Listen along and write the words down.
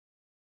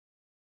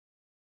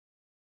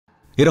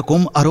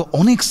এরকম আরো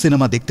অনেক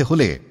সিনেমা দেখতে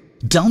হলে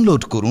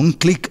ডাউনলোড করুন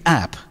click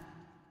app.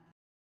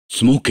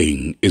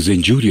 Smoking is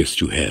injurious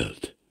to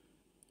health.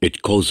 It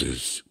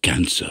causes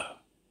cancer.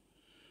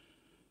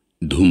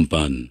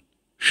 ধূমপান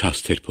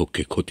স্বাস্থ্যের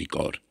পক্ষে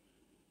ক্ষতিকর,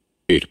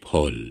 এর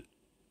ফল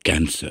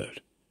ক্যান্সার।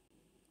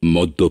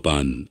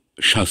 মদ্যপান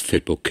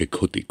স্বাস্থ্যের পক্ষে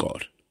ক্ষতিকর।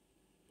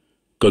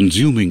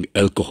 Consuming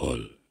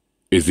alcohol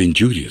is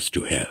injurious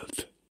to health.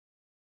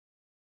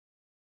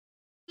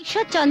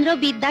 Ishwarchandra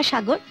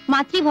Vidyasagar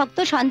মাতৃভক্ত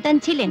সন্তান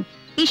ছিলেন।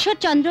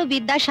 ঈশ্বরচন্দ্র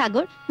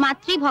বিদ্যাসাগর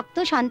মাতৃভক্ত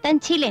সন্তান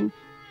ছিলেন।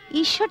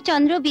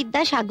 ঈশ্বরচন্দ্র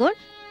বিদ্যাসাগর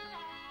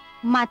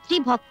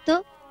মাতৃভক্ত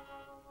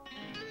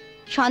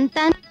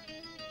সন্তান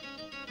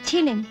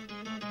ছিলেন।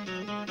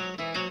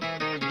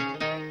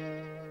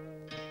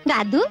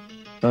 দাদু,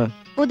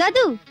 ও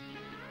দাদু,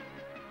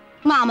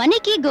 মা মানে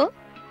কি গো?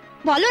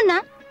 বলো না,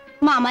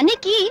 মা মানে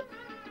কি?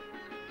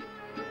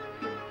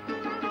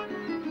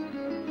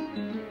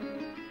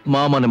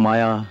 মা মানে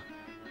মায়া,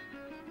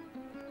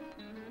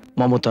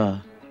 মমতা,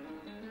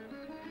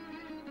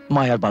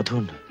 মায়ার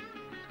বাঁধন।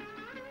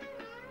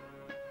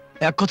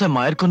 এক কথায়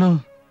মায়ের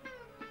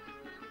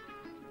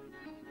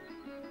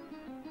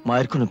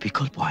কোনো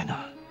বিকল্প হয় না।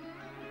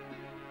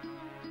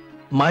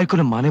 মায়ের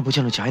কোনো মানে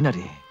বোঝানো যায় না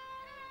রে।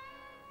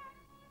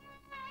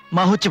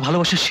 মা হচ্ছে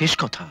ভালোবাসার শেষ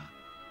কথা।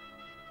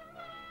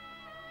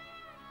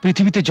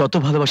 পৃথিবীতে যত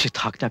ভালোবাসে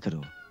থাক না কেন,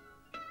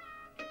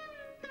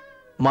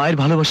 মায়ের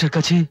ভালোবাসার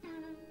কাছে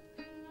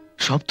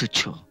সব তুচ্ছ,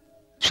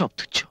 সব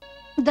তুচ্ছ।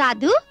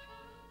 দাদু,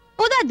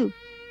 ও দাদু,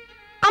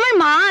 আমার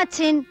মা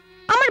আছেন,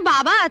 আমার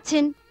বাবা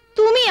আছেন,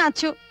 তুমি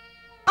আছো,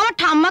 আমার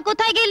ঠাম্মা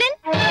কোথায় গেলেন?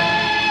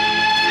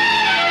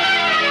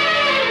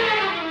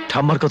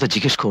 ঠাম্মার কথা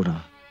জিজ্ঞেস করো না,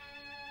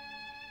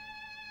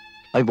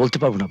 আমি বলতে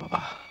পারবো না বাবা।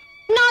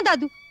 না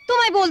দাদু,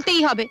 তোমায়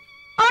বলতেই হবে,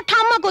 আমার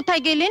ঠাম্মা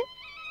কোথায় গেলেন?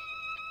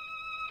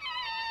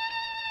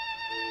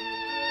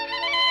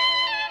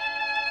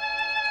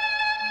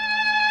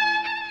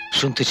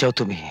 শুনতে চাও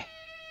তুমি?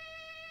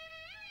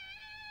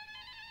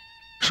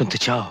 শুনতে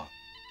চাও?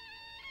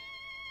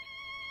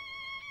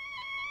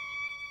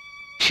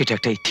 সেটা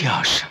একটা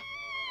ইতিহাস।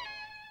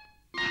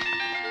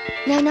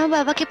 না না,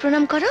 বাবাকে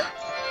প্রণাম করো।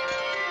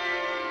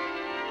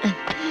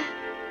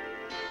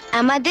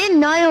 আমাদের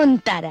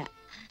নয়নতারা।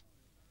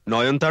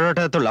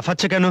 নয়নতারাটা তো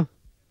লাফাচ্ছে কেন?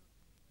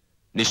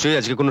 নিশ্চয়ই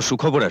আজকে কোনো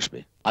সুখবর আসবে।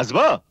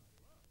 আসবা?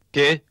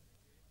 কে?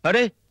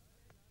 আরে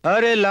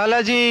আরে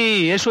লালাজি,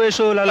 এসো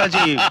এসো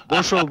লালাজি,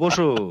 বসো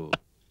বসো।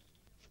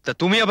 তা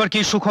তুমি আবার কি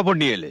সুখবর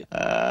নিয়ে এলে?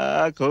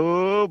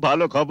 খুব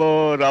ভালো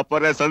খবর,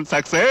 operation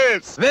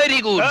success. Very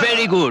good,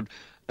 very good.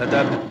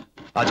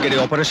 আজকের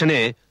এই অপারেশনে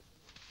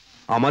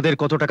আমাদের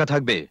কত টাকা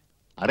থাকবে?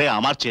 আরে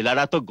আমার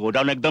চেলারা তো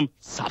গোডাউন একদম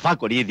সাফা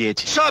করিয়ে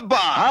দিয়েছে।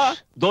 শাবাশ!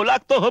 2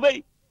 লাখ তো হবেই।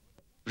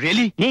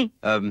 রিয়েলি?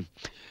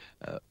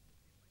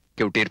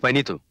 কেউ টের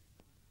পায়নি তো?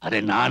 আরে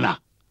না না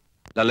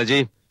লালাজি,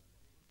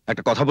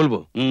 একটা কথা বলবো।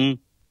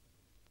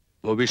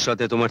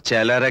 ভবিষ্যতে তোমার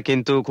চেলারা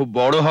কিন্তু খুব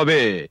বড় হবে।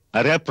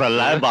 আরে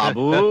প্রলয়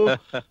বাবু,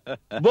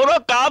 বড়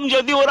কাম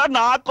যদি ওরা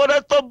না করে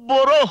তো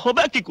বড়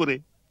হবে কি করে?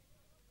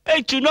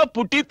 এই চুনো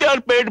পুটিতে আর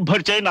পেট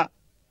ভরছে না।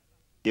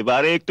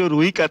 এবারে একটু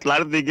রুই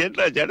কাতলার দিকে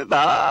নজর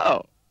দাও।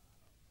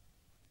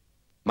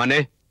 মানে?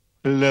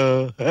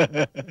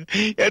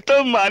 এত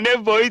মানে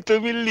বই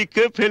তুমি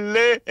লিখে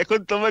ফেললে, এখন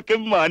তোমাকে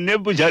মানে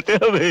বুঝাতে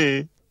হবে।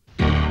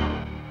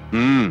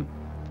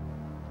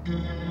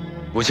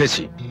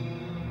 বুঝেছি,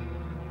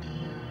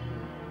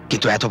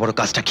 কিন্তু এত বড়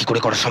কাজটা কি করে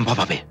করা সম্ভব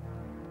হবে?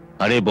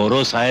 আরে বড়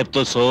সাহেব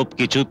তো সব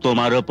কিছু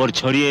তোমার উপর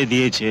ছড়িয়ে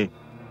দিয়েছে,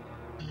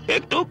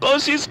 একটু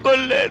কোশিশ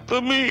করলে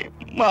তুমি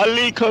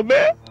মালিক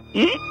হবে।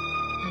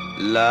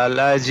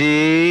 লালাজি,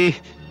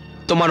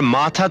 তোমার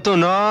মাথা তো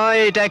নয়,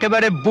 এটা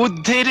একেবারে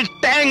বুদ্ধির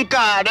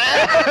ট্যাঙ্কার।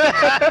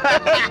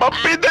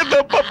 পপ্পি দে তো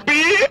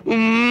পপ্পি।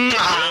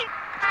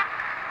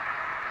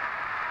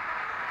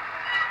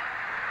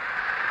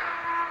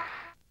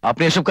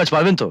 আপনি এসব কাজ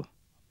পারবেন তো?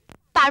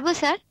 পারবো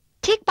স্যার,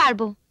 ঠিক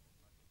পারবো।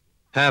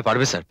 হ্যাঁ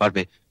পারবে স্যার,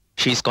 পারবে।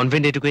 She is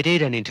convent, educated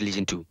and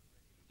intelligent two.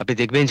 আপনি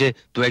দেখবেন যে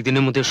 2-1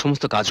 দিনের মধ্যে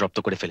সমস্ত কাজ রপ্ত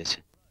করে ফেলেছে।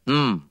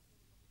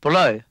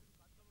 প্রলয়,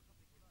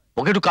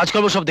 ওকে একটু কাজ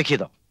করবো, সব দেখিয়ে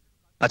দাও।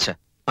 আচ্ছা,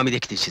 আমি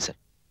দেখিয়ে দিচ্ছি স্যার,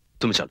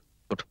 তুমি চলো,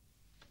 ওঠো।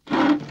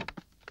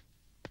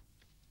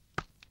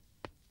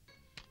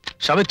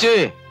 সাবিত্রী,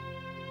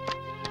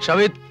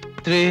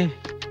 সাবিত্রী,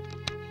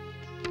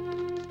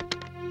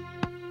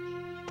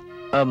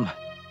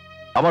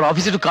 আমার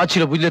অফিসে একটু কাজ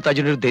ছিল বুঝলে, তাই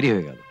জন্য একটু দেরি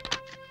হয়ে গেল।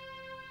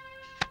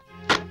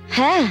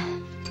 হ্যাঁ,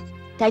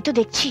 তাই তো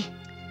দেখছি।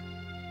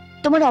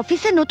 তোমার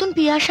অফিসে নতুন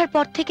পিয়া আসার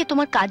পর থেকে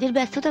তোমার কাজের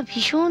ব্যস্ততা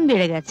ভীষণ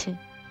বেড়ে গেছে।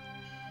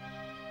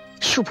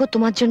 শুভ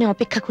তোমার জন্য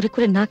অপেক্ষা করে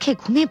করে না খেয়ে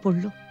ঘুমিয়ে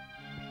পড়লো।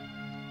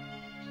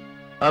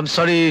 I am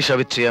sorry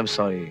Savitri, I am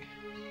sorry.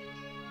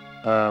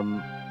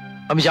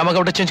 আমি জামা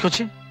কাপড়টা চেঞ্জ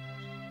করছি,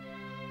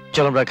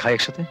 চলো আমরা খাই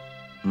একসাথে।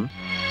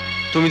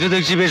 তুমি তো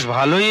দেখছি বেশ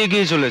ভালোই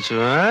এগিয়ে চলেছো।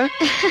 হ্যাঁ,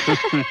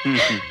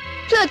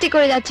 ফ্ল্যাটে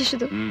করে যাচ্ছে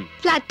শুধু,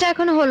 ফ্ল্যাটটা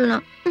এখনো হলো না।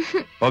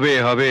 হবে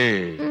হবে,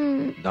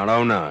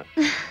 দাঁড়াও না,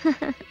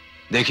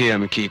 দেখি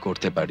আমি কি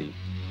করতে পারি।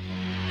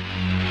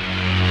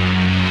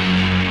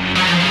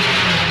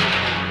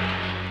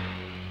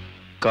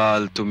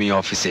 কাল তুমি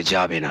অফিসে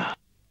যাবে না।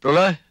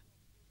 প্রলয়,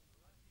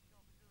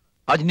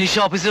 আজ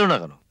নিশা অফিসে এলো না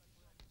কেন?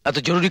 এত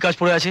জরুরি কাজ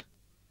পড়ে আছে।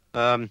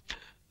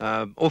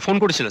 ও ফোন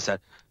করেছিল স্যার।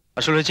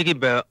 আসলে হয়েছে কি,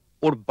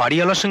 ওর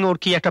বাড়িওয়ালার সঙ্গে ওর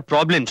কি একটা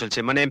প্রবলেম চলছে,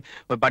 মানে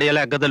ওই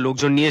বাড়িওয়ালা একগাদা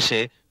লোকজন নিয়ে এসে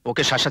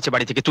ওকে শাসাচ্ছে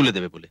বাড়ি থেকে তুলে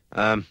দেবে বলে।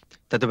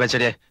 তা তো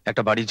বেচারে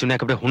একটা বাড়ির জন্য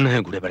একেবারে হন্য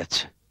হয়ে ঘুরে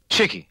বেড়াচ্ছে।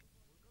 সে কি,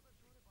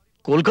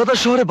 কলকাতা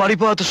শহরে বাড়ি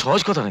পাওয়া তো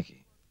সহজ কথা নাকি?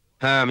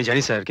 হ্যাঁ আমি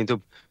জানি স্যার, কিন্তু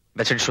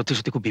বেচারি সত্যি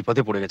সত্যি খুব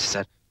বিপদে পড়ে গেছে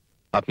স্যার।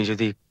 আপনি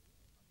যদি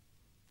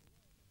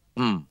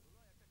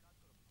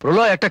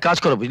প্রলয়, একটা কাজ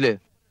করো বুঝলে,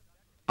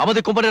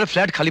 আমাদের কোম্পানির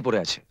ফ্ল্যাট খালি পড়ে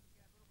আছে,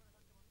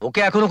 ওকে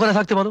এখন ওখানে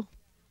থাকতে বলো,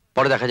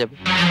 পরে দেখা যাবে।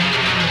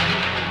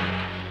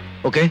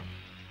 ওকে?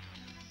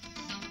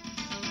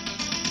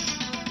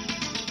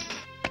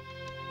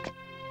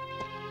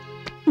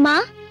 মা,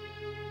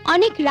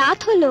 অনেক রাত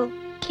হলো,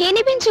 খেয়ে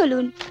নেবেন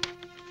চলুন।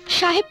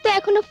 সাহেব তো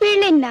এখনো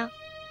ফিরলেন না,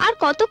 আর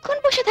কতক্ষণ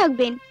বসে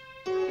থাকবেন?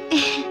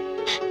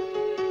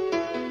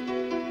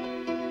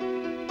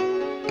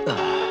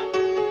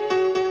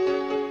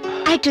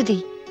 একটু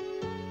দিই।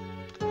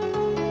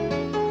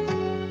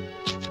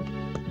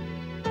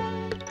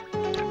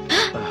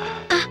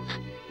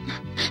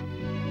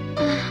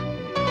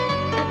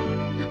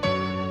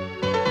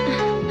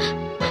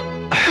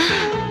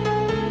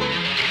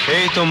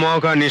 এই তো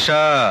মৌকা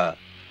নিশা,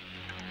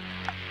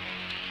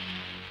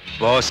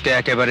 বসকে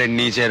একেবারে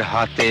নিজের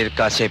হাতের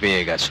কাছে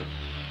পেয়ে গেছো।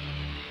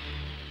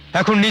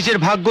 এখন নিজের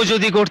ভাগ্য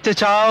যদি করতে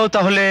চাও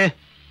তাহলে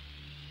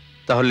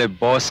তাহলে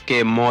বসকে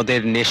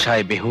মদের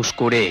নেশায় বেহুশ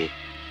করে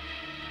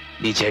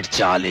নিজের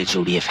জালে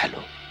জড়িয়ে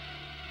ফেলো।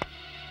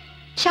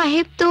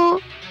 সাহেব তো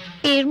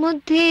এর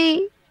মধ্যে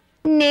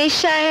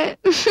নেশায়।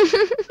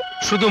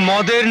 শুধু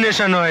মদের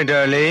নেশা নয়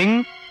ডার্লিং,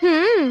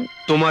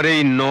 তোমার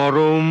এই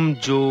নরম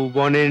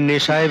যৌবনের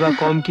নেশায় বা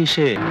কম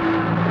কিসে?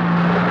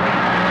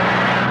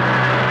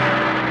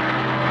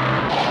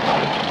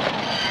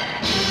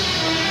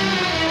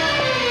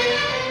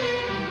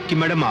 কি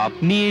ম্যাডাম,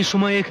 আপনি এই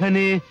সময়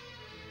এখানে?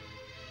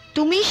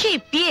 তুমি সেই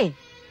পিয়ে?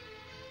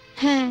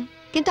 হ্যাঁ,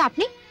 কিন্তু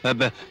আপনি?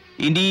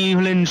 ইনি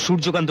হলেন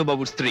সূর্যকান্ত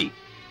বাবুর স্ত্রী।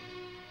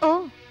 ও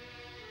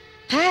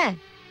হ্যাঁ,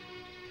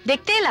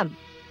 দেখতে এলাম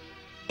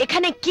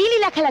এখানে কি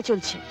লীলা খেলা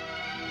চলছে।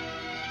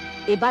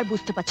 এবার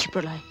বুঝতে পারছি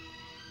প্রলয়,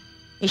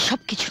 এই সব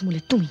কিছুর মূলে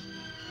তুমি।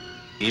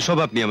 এসব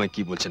আপনি আমায়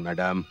কি বলছেন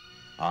ম্যাডাম?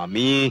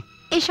 আমি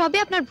এই সবে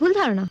আপনার ভুল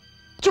ধারণা।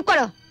 চুপ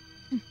করো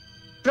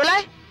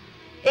প্রলয়,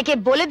 একে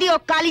বলে দিও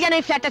কালই যেন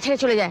এই ফ্ল্যাটটা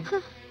ছেড়ে চলে যায়।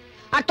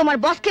 আর তোমার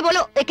বসকে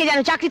বলো একে যেন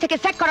চাকরি থেকে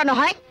স্যাক করানো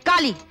হয়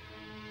কালই।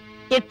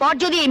 এরপর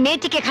যদি এই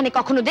মেয়েটিকে এখানে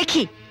কখনো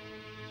দেখি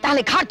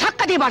তাহলে ঘাড়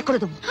ধাক্কা দিয়ে বার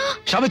করে দেবো।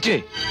 সাবিত্রী,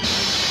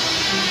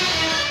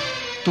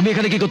 তুমি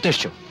এখানে কি করতে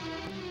এসছো?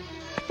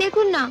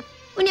 দেখুন না,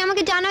 উনি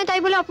আমাকে জানায়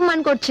তাই বলে অপমান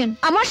করছেন।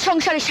 আমার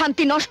সংসারে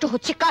শান্তি নষ্ট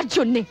হচ্ছে কার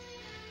জন্যে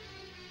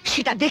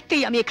সেটা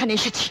দেখতেই আমি এখানে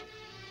এসেছি।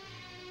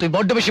 তুই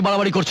বড্ড বেশি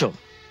বাড়াবাড়ি করছো।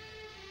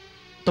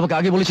 তোমাকে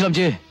আগে বলেছিলাম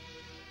যে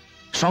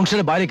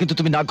সংসারের বাইরে কিন্তু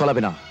তুমি নাক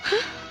গলাবে না,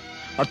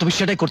 আর তুমি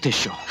সেটাই করতে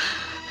এসছো।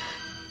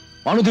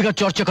 অনধিকার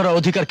চর্চা করার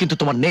অধিকার কিন্তু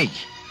তোমার নেই।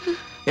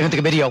 এখান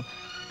থেকে বেরিয়ে যাও,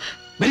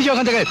 বেরিয়ে যাও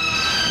এখান থেকে।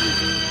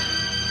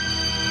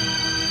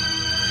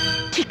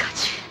 ঠিক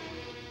আছে,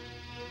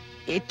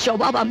 এর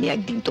জবাব আমি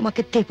একদিন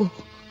তোমাকে দেব,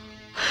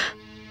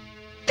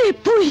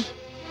 দেবই।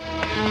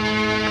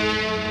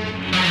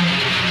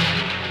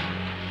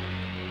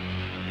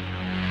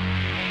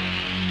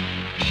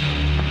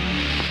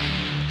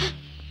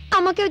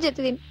 আমাকেও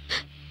যেতে দিন।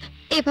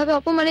 এভাবে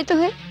অপমানিত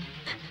হয়ে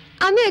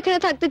আমিও এখানে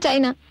থাকতে চাই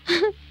না।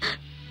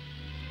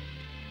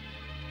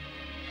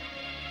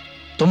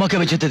 তোমাকে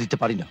আমি যেতে দিতে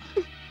পারি না।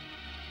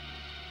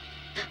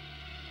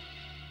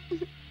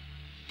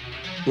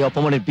 এই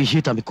অপমানের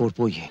বিহিত আমি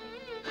করবই।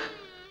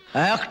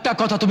 একটা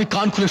কথা তুমি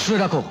কান খুলে শুনে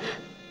রাখো,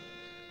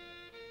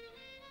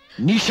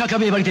 নিশাকে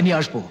আমি এ বাড়িতে নিয়ে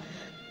আসবো।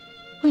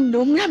 ওই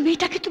নোংরা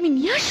মেয়েটাকে তুমি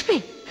নিয়ে আসবে?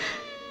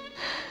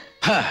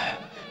 হ্যাঁ,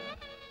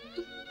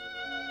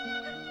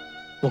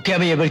 ওকে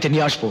আমি এ বাড়িতে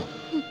নিয়ে আসবো।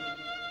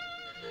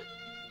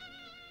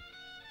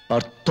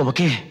 আর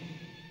তোমাকে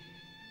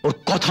ওর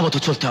কথা মতো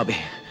চলতে হবে,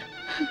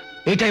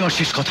 এটাই আমার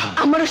শেষ কথা।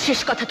 আমারও শেষ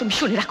কথা তুমি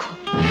শুনে রাখো।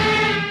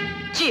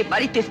 যে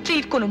বাড়িতে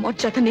স্ত্রীর কোনো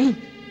মর্যাদা নেই,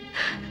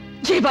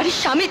 যে বাড়ির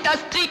স্বামী তার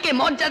স্ত্রীকে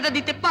মর্যাদা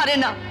দিতে পারে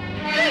না,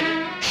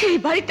 সেই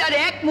বাড়িতে আর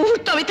এক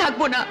মুহূর্ত আমি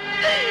থাকবো না।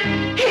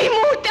 এই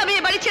মুহূর্তে আমি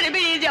এ বাড়ি ছেড়ে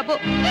বেরিয়ে যাব।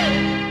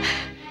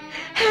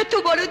 এত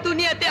বড়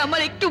দুনিয়াতে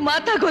আমার একটু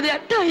মাথা ঘুরে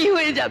আর ঠাই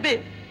হয়ে যাবে,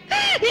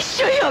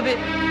 নিশ্চয়ই হবে।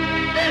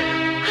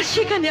 আর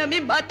সেখানে আমি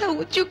মাথা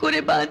উঁচু করে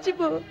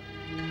বাঁচবো।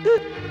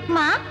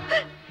 মা,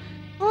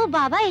 ও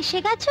বাবা এসে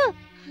গেছো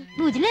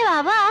বুঝলে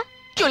বাবা।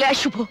 চলে আয়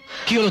শুভ।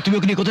 কি হলো, তুমি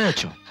ওকে নিয়ে কোথায়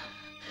যাচ্ছ?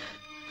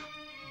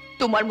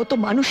 তোমার মতো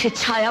মানুষের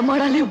ছায়া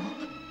মারালেও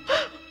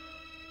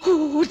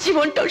ওর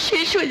জীবনটাও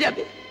শেষ হয়ে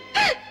যাবে,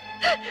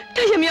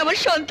 তাই আমি আমার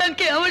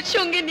সন্তানকে আমার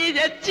সঙ্গে নিয়ে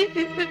যাচ্ছি।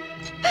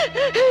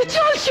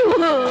 চল শুভ।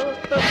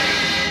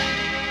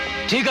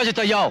 ঠিক আছে,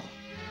 তাই যাও।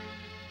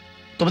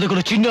 তোমাদের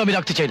কোনো চিহ্ন আমি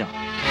রাখতে চাই না,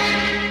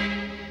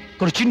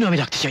 কোনো চিহ্ন আমি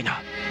রাখতে চাই না।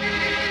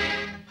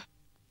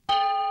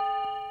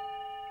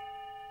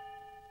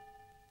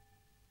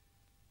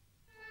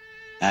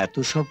 এত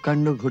সব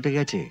কাণ্ড ঘটে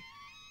গেছে,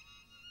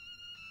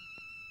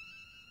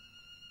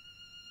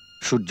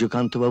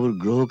 সূর্যকান্ত বাবুর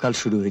গ্রহকাল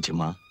শুরু হয়েছে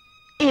মা।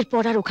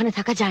 এরপর আর ওখানে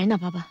থাকা যায় না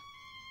বাবা।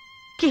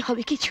 কি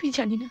হবে কিছুই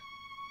জানি না,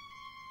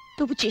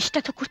 তবু চেষ্টা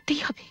তো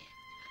করতেই হবে।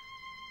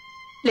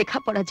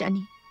 লেখাপড়া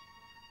জানি,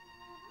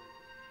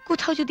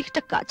 কোথাও যদি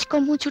একটা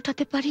কাজকর্ম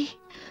জোটাতে পারি,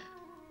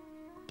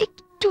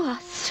 একটু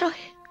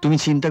আশ্রয়। তুমি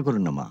চিন্তা করো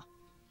না মা,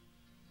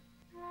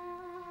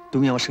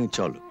 তুমি আমার সঙ্গে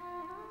চলো।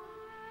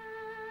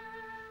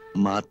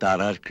 মা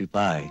তারার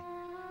কৃপায়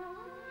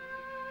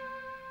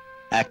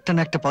একটা না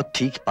একটা পথ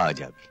ঠিক পাওয়া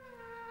যাবে।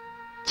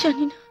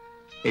 জানি না।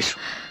 এসো।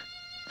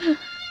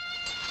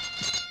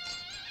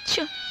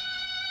 চল।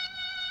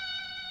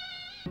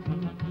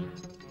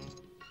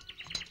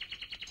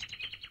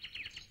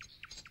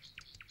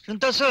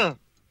 শুনতেছো?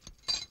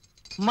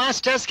 মাছ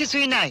টাছ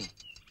কিছুই নাই,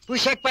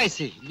 পোশাক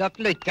পাইছি লক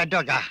লইকা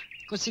ডগা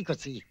কচি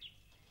কচি।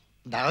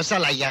 দাও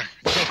চালাইয়া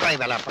যে কয়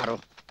বেলা পারো।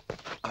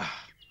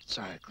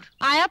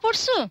 আয়া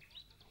পড়ছো?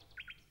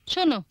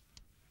 শোনো,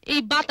 এই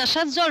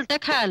বাতাসার জলটা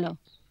খায়ালো,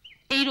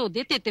 এই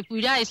রোদে তেতে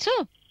পুইরা আইছো,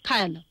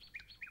 খায়ালো।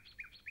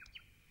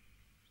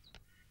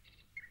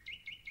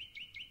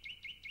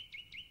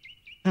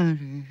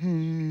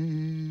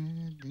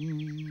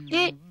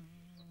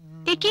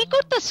 এ কি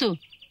করতেছো?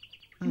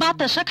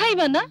 বাতাসা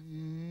খাইবা না?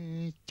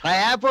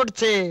 ছায়া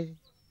পড়ছে,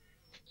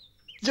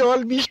 জল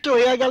মিষ্ট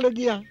হইয়া গেল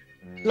গিয়া।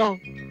 লও।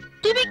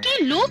 তুমি কি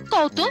লোক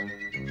কও তো?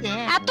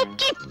 এত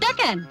কিপটা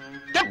কেন?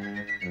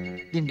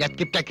 দিন রাত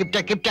কিপটা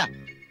কিপটা কিপটা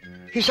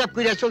হিসাব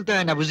কইরা চলতে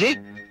হয় না বুঝি?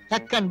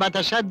 এক কান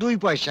বাতাসা 2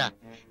 পয়সা,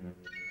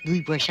 2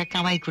 পয়সা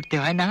কামাই করতে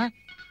হয় না?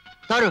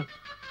 ধরো,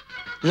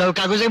 লও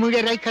কাগজে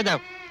মুড়ে রাখা দাও।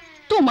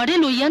 তোমারে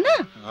লইয়া না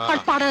আর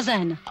পারা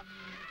যায় না।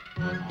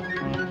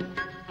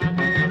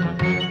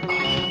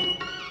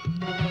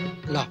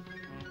 লও।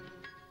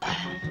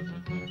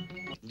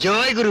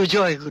 জয় গুরু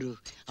জয় গুরু।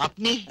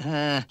 আপনি?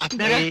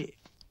 আপনারা?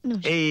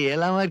 এই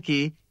এলাম আর কি,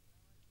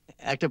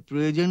 একটা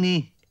প্রয়োজনই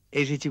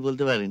এসেছি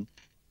বলতে পারেন।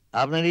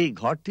 আপনার এই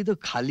ঘরটি তো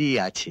খালি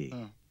আছে,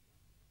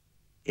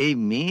 এই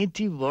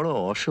মেয়েটি বড়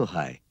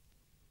অসহায়,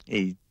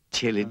 এই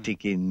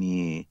ছেলেটিকে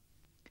নিয়ে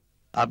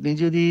আপনি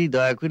যদি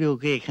দয়া করে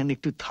ওকে এখানে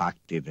একটু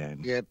থাকতে দেন।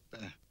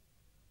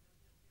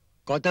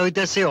 কথা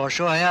হইতাছে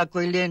অসহায়া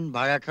কইলেন,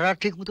 ভাড়া টাড়া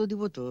ঠিক মতো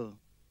দিব তো?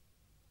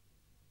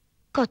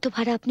 কত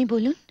ভাড়া আপনি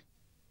বলুন?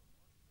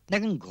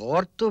 দেখেন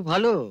ঘর তো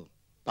ভালো,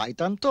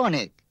 পাইতাম তো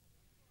অনেক।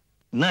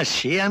 না,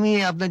 সে আমি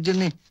আপনার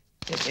জন্য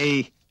এই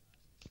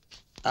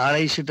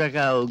 250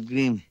 টাকা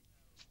অগ্রিম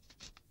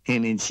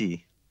এনেছি।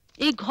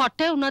 এই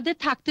ঘরটায় ওনাদের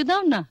থাকতে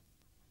দাও না,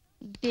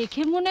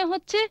 দেখে মনে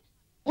হচ্ছে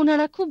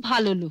ওনারা খুব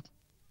ভালো লোক,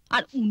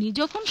 আর উনি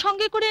যখন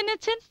সঙ্গে করে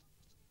এনেছেন।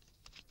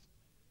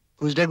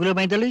 খুচরা গুলো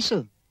বাইতে লইছো?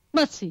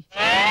 বাসি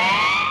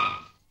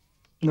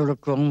বড়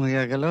কম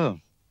হইয়া গেল।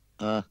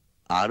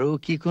 আরো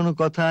কি কোনো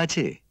কথা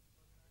আছে?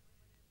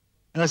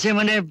 আছে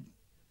মানে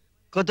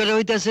কথাটা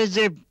হইতাছে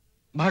যে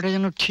ভাড়া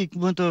যেন ঠিক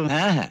মতো।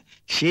 হ্যাঁ হ্যাঁ,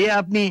 সে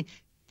আপনি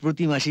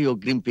প্রতি মাসেই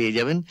অগ্রিম পেয়ে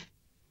যাবেন,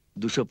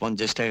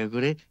 250 টাকা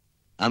করে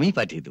আমি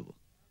পাঠিয়ে দেবো।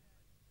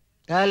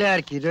 তাহলে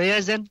আর কি, রইয়া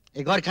যান।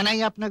 এই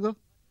ঘরখানাই আপনাগো।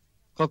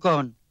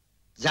 কখন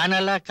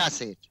জানালা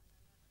কাছের,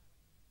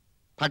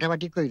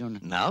 ফাটাফাটি কইরো না।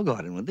 নাও,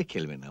 ঘরের মধ্যে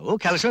খেলবে না, ও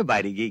খেলার সময়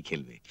বাইরে গিয়ে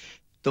খেলবে।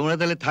 তোমরা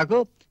তাহলে থাকো,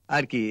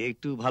 আর কি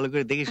একটু ভালো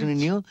করে দেখে শুনে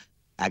নিও।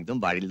 একদম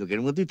বাড়ির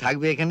লোকের মতোই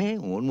থাকবে এখানে,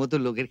 ওর মতো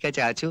লোকের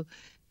কাছে আছো।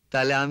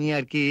 তাহলে আমি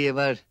আর কি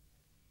এবার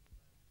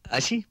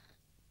আসি।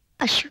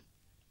 আসুন।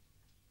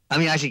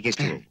 আমি আসি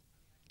কেষ্ট।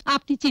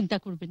 আপনি চিন্তা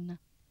করবেন না।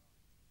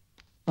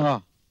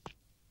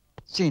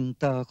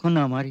 চিন্তা এখন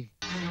আমারই।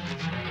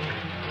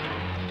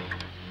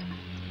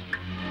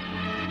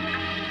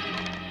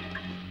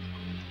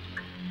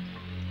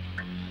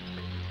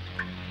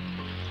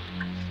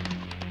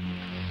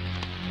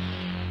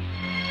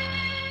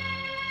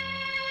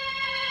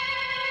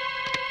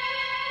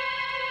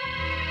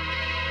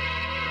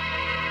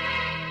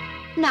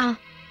 না,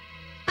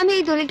 আমি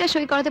এই দলিলটা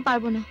সই করাতে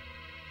পারবো না।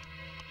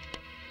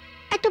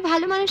 একটা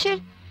ভালো মানুষের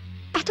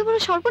এত বড়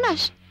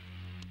সর্বনাশ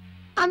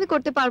আমি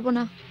করতে পারবো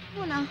না।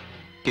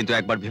 কিন্তু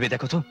একবার ভেবে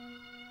দেখো তো,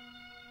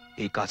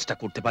 এই কাজটা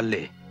করতে পারলে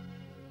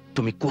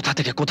তুমি কোথা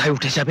থেকে কোথায়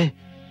উঠে যাবে,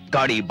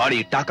 গাড়ি বাড়ি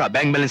টাকা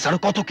ব্যাংক ব্যালেন্স আরো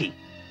কত কি।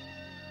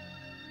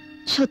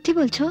 সত্যি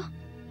বলছো?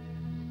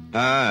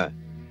 হ্যাঁ,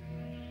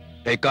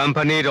 এই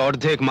কোম্পানির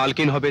অর্ধেক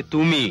মালকিন হবে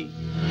তুমি।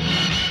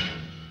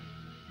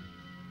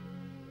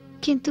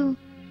 কিন্তু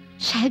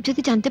সাহেব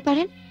যদি জানতে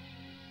পারেন?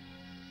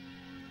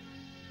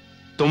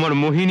 তোমার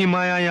মোহিনী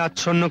মায়ায়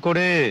আচ্ছন্ন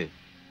করে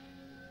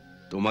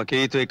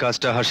তোমাকেই তো এই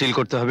কাজটা হাসিল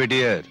করতে হবে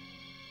ডিয়ার।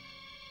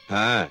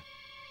 হ্যাঁ,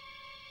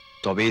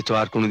 তবেই তো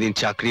আর কোনোদিন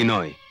চাকরি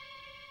নয়,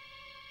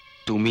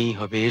 তুমি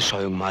হবে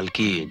স্বয়ং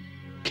মালকিন।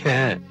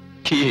 হ্যাঁ,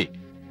 কি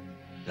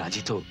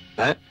রাজি তো?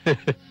 হ্যাঁ।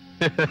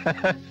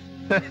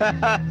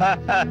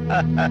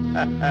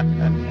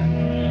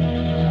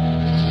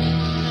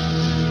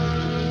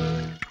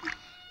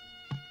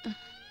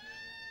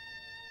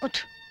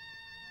 ওঠো,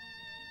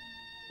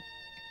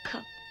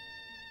 খাও।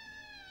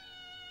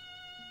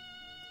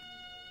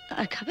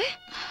 আর খাবে?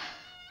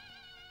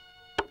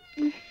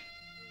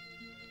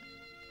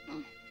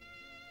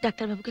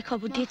 ডাক্তারবাবুকে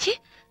খবর দিয়েছি,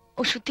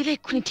 ওষুধ দিলে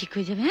এক্ষুনি ঠিক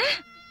হয়ে যাবে। হ্যাঁ,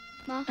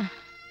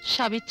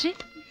 সাবিত্রী,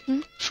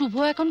 শুভ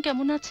এখন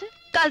কেমন আছে?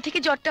 কাল থেকে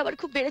জ্বরটা আবার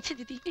খুব বেড়েছে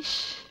দিদি।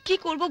 কি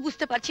করব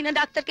বুঝতে পারছি না,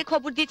 ডাক্তারকে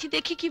খবর দিয়েছি,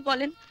 দেখি কি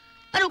বলেন।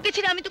 আর ওকে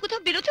ছেড়ে আমি তো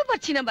কোথাও বেরোতেও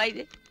পারছি না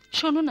বাইরে।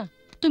 শোনো না,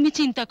 তুমি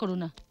চিন্তা করো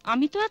না,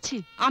 আমি তো আছি,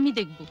 আমি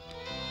দেখব।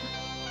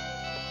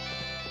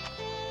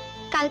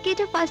 কালকে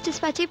এটা ফার্স্ট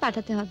ডিসপ্যাচেই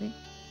পাঠাতে হবে,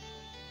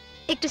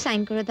 একটু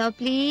সাইন করে দাও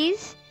প্লিজ।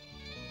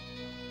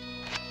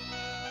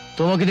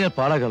 তোমাকে নিয়ে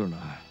পারা গেল না।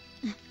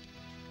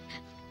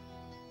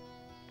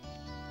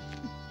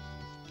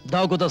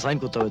 দাও, কোথাও সাইন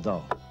করতে হবে,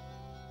 দাও।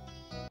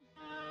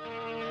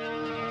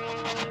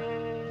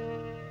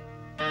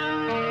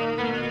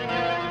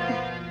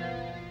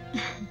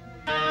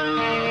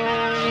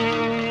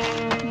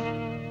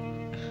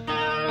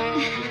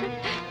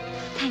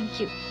 Thank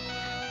you.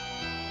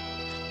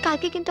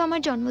 কালকে কিন্তু আমার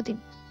জন্মদিন,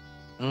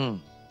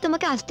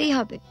 তোমাকে আসতেই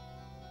হবে।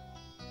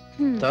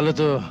 তাহলে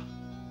তো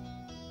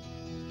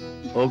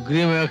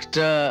অগ্রিম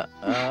একটা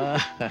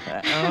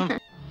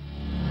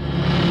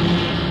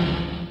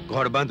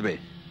ঘর বাঁধবে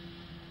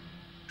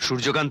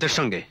সূর্যকান্তের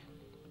সঙ্গে,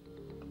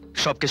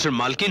 সবকিছুর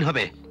মালকিন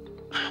হবে।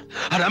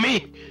 আর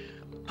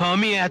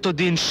আমি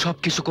এতদিন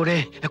সবকিছু করে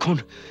এখন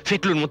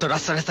ফেকলুর মতো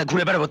রাস্তা রাস্তা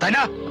ঘুরে বেড়াবো, তাই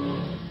না?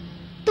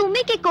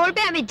 তুমি কি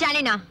করবে আমি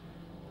জানি না,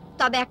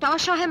 তবে একটা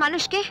অসহায়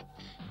মানুষকে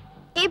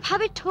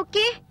এইভাবে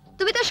ঠকে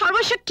তুমি তো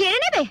সর্বস্ব কেড়ে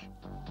নেবে,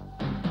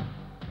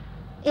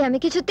 আমি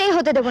কিছুতেই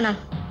হতে দেব না।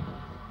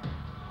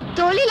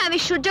 দলিল আমি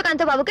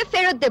সূর্যকান্ত বাবুকে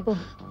ফেরত দেব,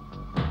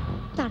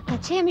 তার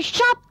কাছে আমি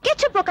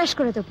সবকিছু প্রকাশ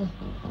করে দেব।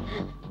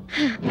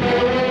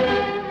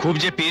 খুব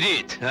যে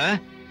পীড়িত, হ্যাঁ?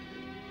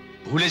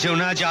 ভুলে যেও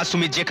না যে আজ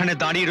তুমি যেখানে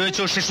দাঁড়িয়ে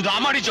রয়েছো সে শুধু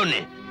আমারই জন্যে,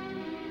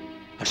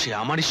 আর সে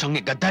আমারই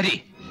সঙ্গে গাদ্দারি,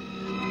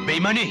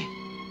 বেঈমানি।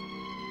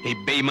 এই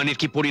বেঈমানির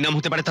কি পরিণাম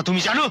হতে পারে তা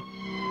তুমি জানো?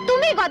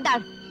 তুমি গদ্দার,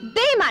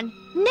 বেঈমান,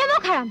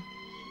 নেমক হারাম।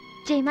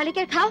 যে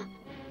মালিকের খাও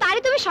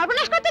তারই তুমি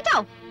সর্বনাশ করতে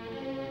চাও,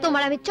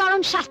 তোমার আমি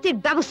চরম শাস্তির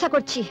ব্যবস্থা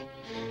করছি।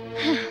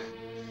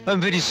 I'm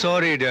very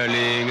sorry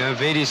darling, I'm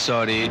very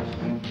sorry.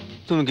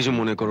 তুমি কিছু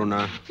মনে করো না,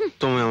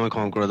 তুমি আমাকে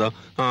ক্ষমা করে দাও।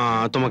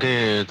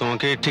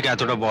 তোমাকে ঠিক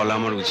এতটা বলা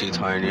আমার উচিত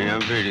হয়নি।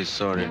 I'm very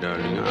sorry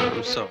darling,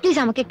 I'm sorry. Please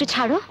আমাকে একটু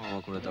ছাড়ো, ক্ষমা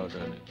করে দাও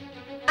darling.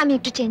 আমি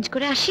একটু চেঞ্জ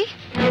করে আসি।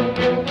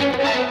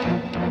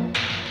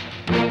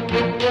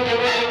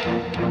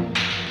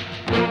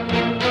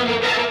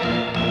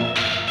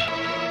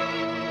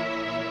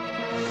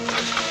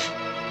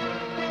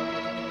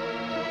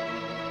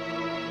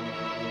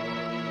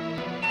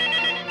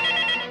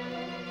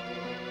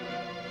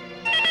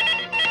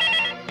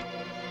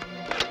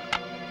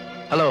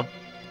 হ্যালো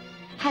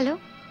হ্যালো,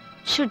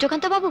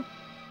 সূর্যকান্ত বাবু,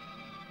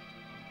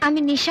 আমি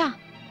নিশা।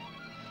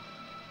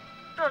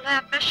 প্রলয়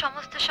আপনার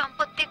সমস্ত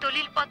সম্পত্তি,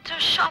 দলিলপত্র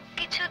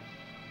সবকিছু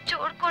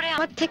জোর করে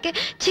আমার থেকে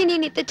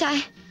ছিনিয়ে নিতে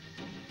চায়।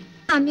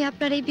 আমি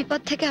আপনার এই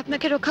বিপদ থেকে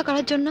আপনাকে রক্ষা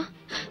করার জন্য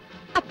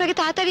আপনাকে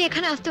তাড়াতাড়ি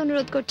এখানে আসতে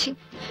অনুরোধ করছি।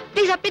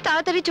 প্লিজ আপনি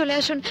তাড়াতাড়ি চলে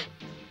আসুন,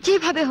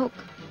 যেভাবে হোক।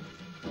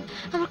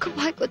 আমার খুব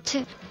ভয় করছে।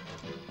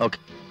 ওকে।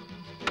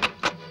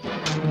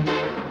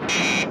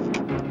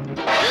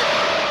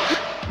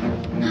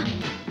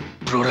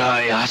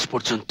 প্রলয় আজ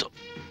পর্যন্ত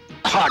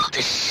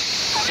হাঁটতে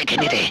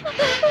শেখেনি রে,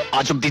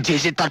 আজ অব্দি যে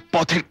যে তার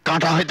পথের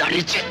কাঁটা হয়ে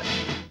দাঁড়িয়েছে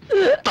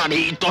তার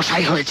এই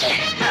দশাই হয়েছে।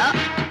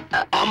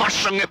 আমার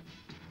সঙ্গে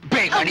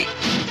বেঈমানি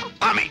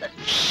আমি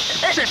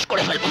শেষ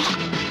করে ফেলবো,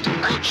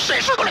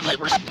 শেষ করে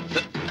ফেলবো।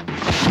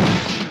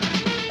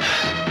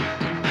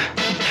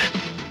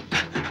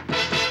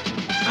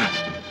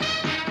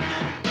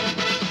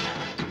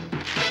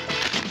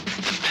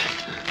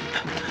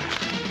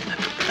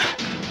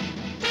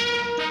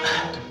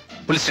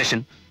 পুলিশ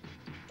স্টেশন,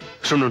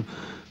 শুনুন,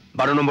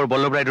 12 নম্বর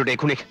বল্লভ রায় রোডে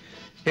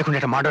এখন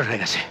একটা মার্ডার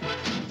হয়ে গেছে।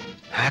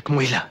 এক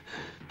মহিলা।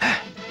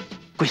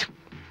 Quick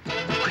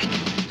quick.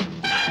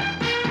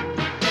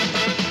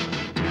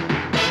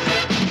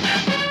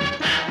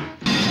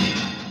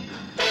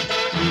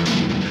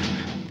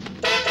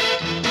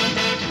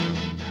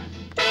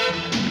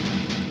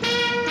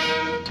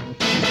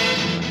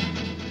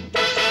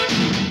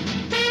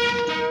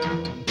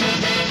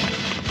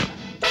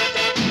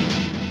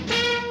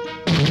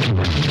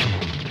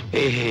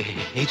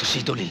 এই তো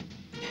সেই দলিল।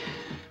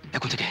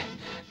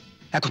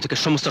 এখন থেকে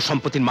সমস্ত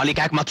সম্পত্তির মালিক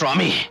একমাত্র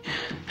আমি।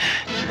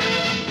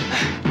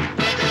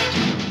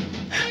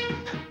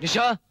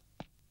 নিশা,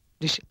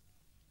 নিশা,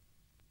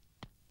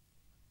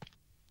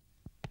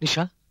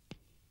 নিশা,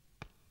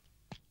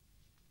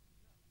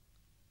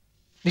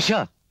 নিশা,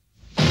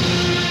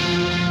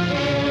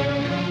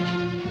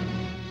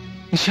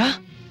 নিশা,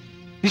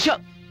 নিশা,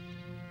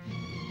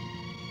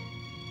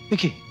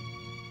 কি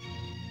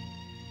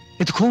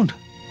এ তো খুন।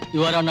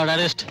 You R under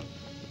arrest.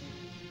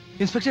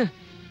 Inspector,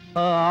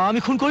 আমি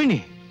খুন করিনি।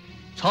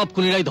 সব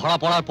খুনিরাই ধরা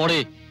পড়ার পরে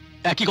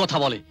একই কথা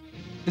বলে।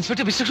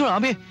 ইন্সপেক্টর বিশ্বাস করুন,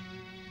 আমি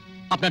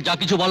আপনার যা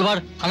কিছু বলবার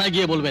থানায়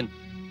গিয়ে বলবেন।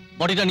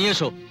 বডিটা নিয়ে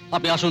এসো,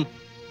 আপনি আসুন।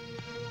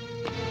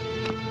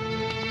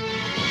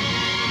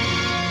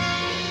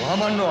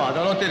 মহামান্য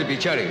আদালতের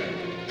বিচারে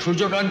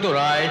সূর্যকান্ত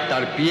রায়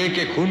তার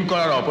পিএকে খুন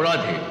করার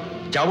অপরাধে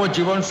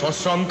যাবজ্জীবন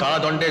সশ্রম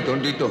কারাদণ্ডে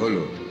দণ্ডিত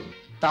হলো।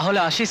 তাহলে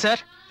আসি স্যার।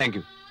 Thank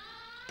you.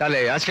 তাহলে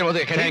আজকের মতো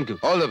এখানে। Thank you,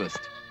 all the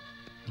best.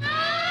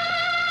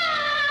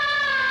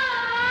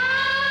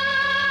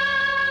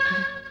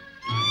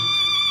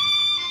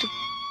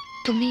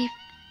 তুমি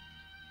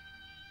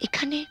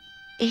এখানে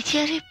এই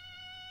চেয়ারে?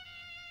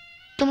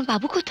 তোমার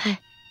বাবু কোথায়?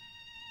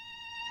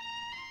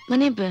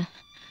 মানে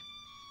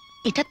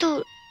এটা তো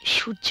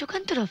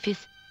সূর্যকান্তর অফিস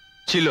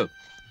ছিল,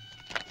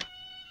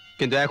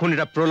 কিন্তু এখন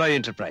এটা প্রলয়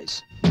এন্টারপ্রাইজ।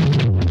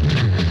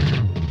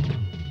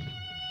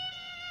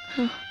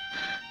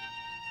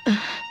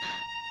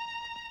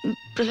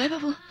 প্রলয়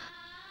বাবু,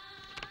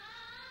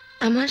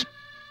 আমার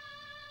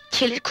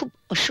ছেলের খুব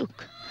অসুখ,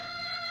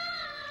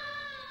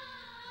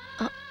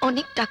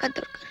 অনেক টাকার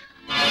দরকার।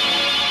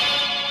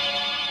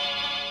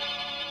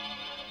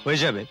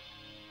 হয়ে যাবে,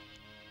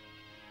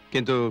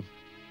 কিন্তু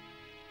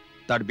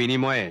তার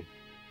বিনিময়ে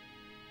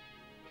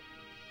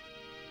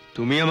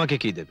তুমি আমাকে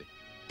কি দেবে?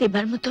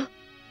 দেবার মতো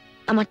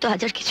আমার তো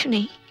আজ আর কিছু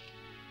নেই।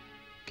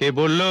 কে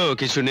বললো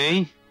কিছু নেই?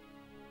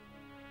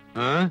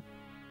 হ্যাঁ,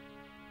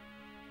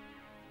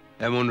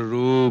 এমন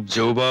রূপ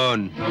যৌবন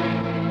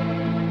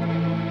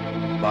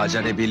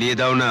বাজারে বিলিয়ে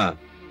দাও না,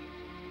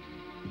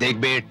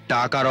 দেখবে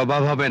টাকার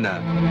অভাব হবে না।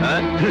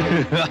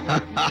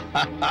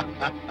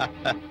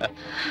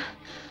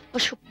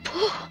 অসভ্য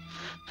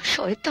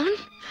শয়তান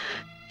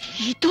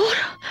ইতর,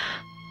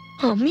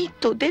 আমি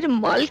তোদের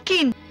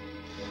মালকিন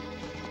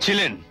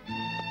ছিলেন,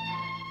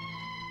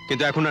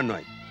 কিন্তু এখন আর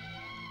নয়।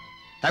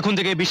 এখন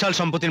থেকে বিশাল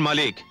সম্পত্তির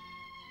মালিক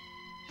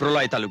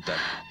প্রলয় তালুকদার।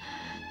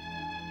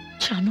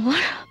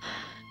 জানোয়ার,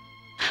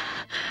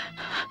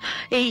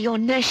 এই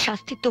অন্যায়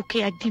শাস্তি তোকে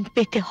একদিন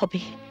পেতে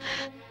হবে,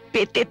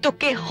 পেতে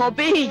তোকে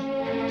হবেই।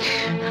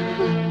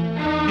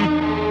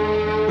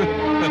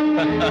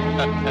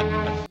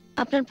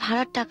 আপনার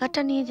ভাড়ার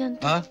টাকাটা নিয়ে যান।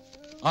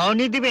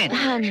 আপনি দিবেন?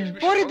 হ্যাঁ,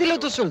 পরে দিলেও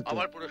তো চলতো।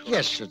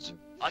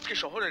 আজকে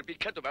শহরের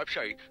বিখ্যাত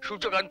ব্যবসায়ী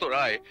সূর্যকান্ত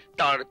রায়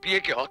তার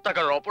পিএকে হত্যা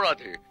করার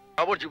অপরাধে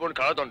যাবজ্জীবন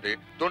কারাদণ্ডে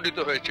দণ্ডিত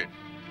হয়েছেন।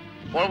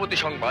 পরবর্তী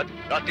সংবাদ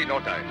রাত্রি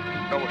 9টায়।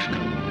 নমস্কার।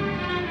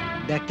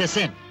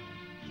 দেখতেছেন,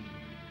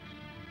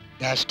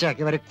 দেশটা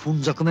একেবারে খুন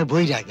জখমে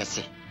বইরা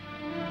গেছে।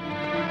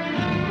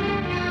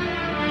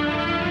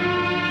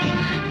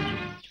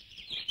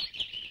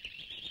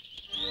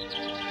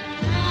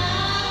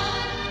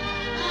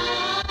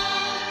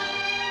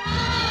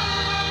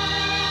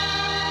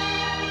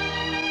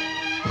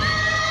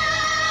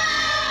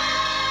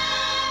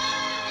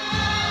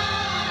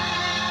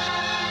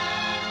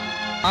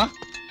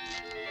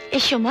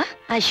 এসো মা,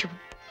 আসো।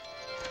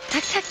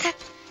 থাক থাক থাক।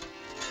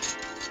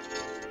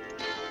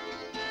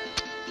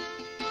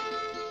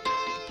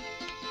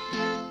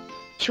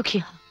 সুখী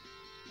হ।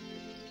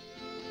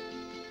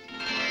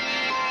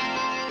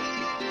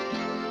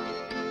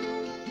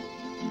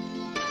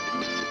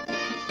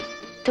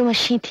 তোমার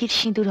সিঁথির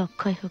সিঁদুর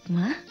অক্ষয় হোক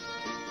মা।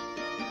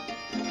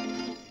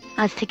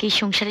 আজ থেকে এই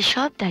সংসারের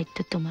সব দায়িত্ব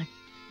তোমার,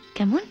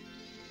 কেমন?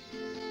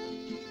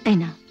 তাই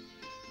না?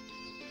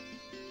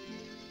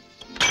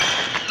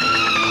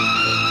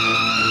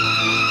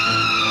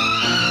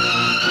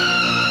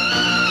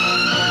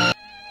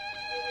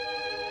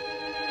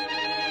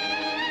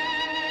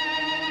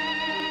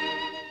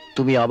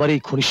 তুমি আবার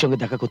এই খুনির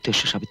সঙ্গে দেখা করতে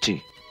এসো সাবিত্রী?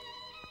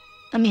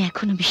 আমি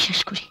এখনো বিশ্বাস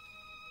করি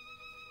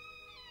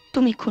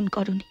তুমি খুন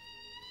করনি,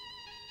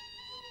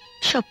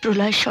 সব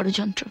প্রলয়ের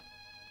ষড়যন্ত্র।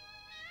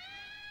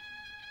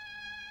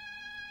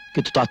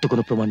 কিন্তু তার তো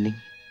কোনো প্রমাণ নেই।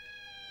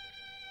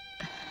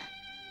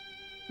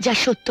 যা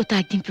সত্য তা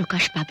একদিন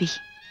প্রকাশ পাবে,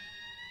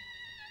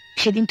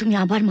 সেদিন তুমি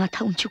আবার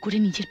মাথা উঁচু করে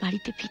নিজের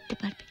বাড়িতে ফিরতে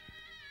পারবে।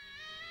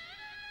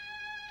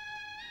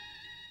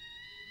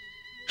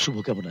 শুভ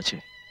কেমন আছে?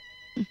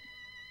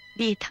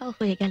 বিয়ে থাও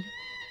হয়ে গেল।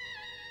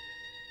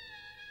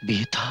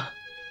 বিয়ে থা?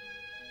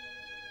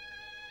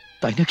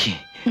 তাই নাকি?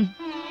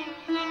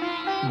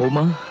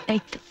 বৌমা? তাই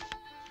তো,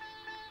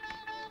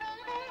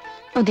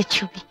 ওদের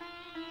ছবি।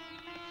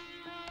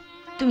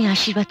 তুমি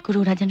আশীর্বাদ করো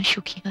ওরা যেন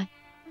সুখী হয়।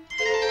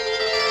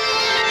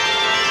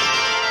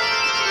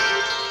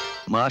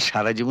 মা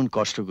সারা জীবন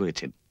কষ্ট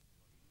করেছেন,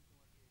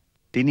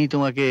 তিনি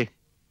তোমাকে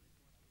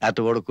এত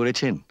বড়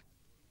করেছেন,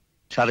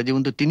 সারা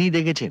জীবন তো তিনিই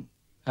দেখেছেন।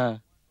 হ্যাঁ,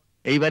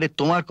 এইবারে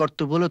তোমার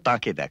কর্তব্য হলো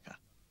তাকে দেখা,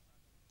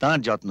 তার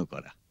যত্ন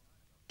করা,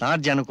 তার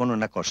যেন কোনো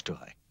না কষ্ট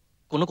হয়।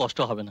 কোনো কষ্ট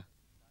হবে না।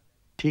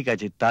 ঠিক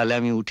আছে, তাহলে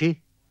আমি উঠি,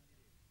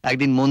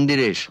 একদিন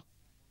মন্দিরে এসো।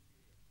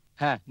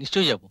 হ্যাঁ,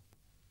 নিশ্চয়ই যাব।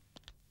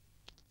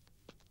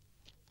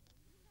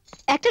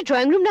 একটা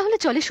ড্রয়িং রুম না হলে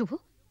চলে শুভ?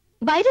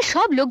 বাইরে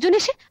সব লোকজন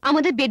এসে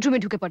আমাদের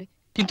বেডরুমে ঢুকে পড়ে।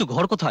 কিন্তু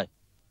ঘর কোথায়?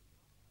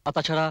 আর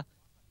তাছাড়া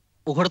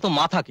ও ঘরে তো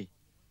মা থাকে,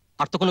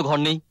 আর তো কোনো ঘর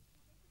নেই।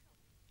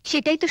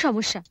 সেটাই তো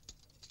সমস্যা।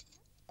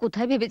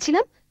 কোথায়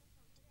ভেবেছিলাম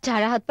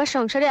যারা হাত পা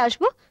সংসারে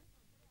আসবো,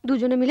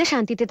 দুজনে মিলে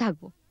শান্তিতে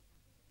থাকবো,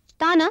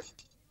 তা না,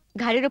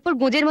 ঘাড়ের ওপর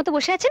গোজের মতো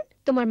বসে আছেন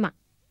তোমার মা।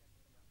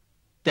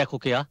 দেখো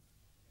কেয়া,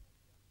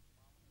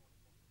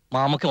 মা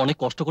আমাকে অনেক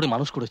কষ্ট করে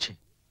মানুষ করেছে।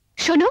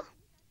 শোনো,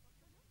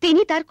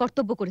 তিনি তার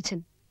কর্তব্য করেছেন,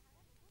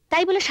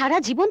 তাই বলে সারা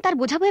জীবন তার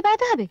বোঝা বয়ে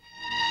বেড়াতে হবে?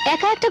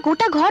 একা একটা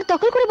গোটা ঘর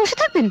দখল করে বসে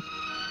থাকবেন?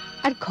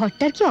 আর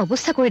ঘরটার কি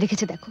অবস্থা করে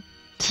রেখেছে দেখো,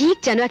 ঠিক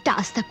যেন একটা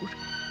আস্তাকুর।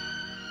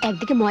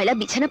 একদিকে ময়লা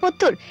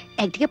বিছানাপত্তর,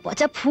 একদিকে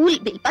পচা ফুল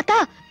বেলপাতা।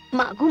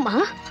 মা গো মা,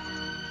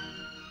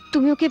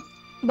 তুমি ওকে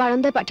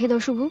বারান্দায় পাঠিয়ে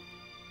দাও শুভ,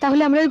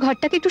 তাহলে আমরা ওই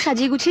ঘরটাকে একটু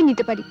সাজিয়ে গুছিয়ে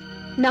নিতে পারি।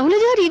 না হলে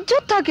যার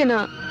ইজ্জত থাকে না।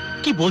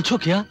 কি বলছো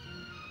কেয়া?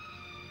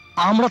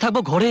 আমরা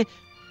থাকবো ঘরে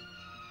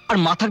আর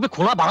মা থাকবে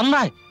খোলা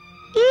বারান্দায়?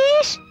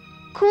 ইস,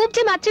 খুব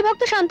যে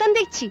মাতৃভক্ত সন্তান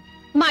দেখছি,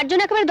 মার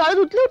জন্য একেবারে দরদ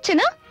উতলে উঠছে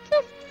না?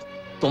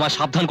 তোমায়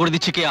সাবধান করে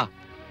দিচ্ছি কেয়া,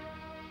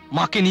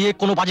 মাকে নিয়ে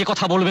কোনো বাজে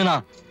কথা বলবে না।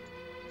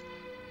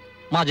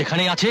 মা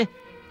যেখানে আছে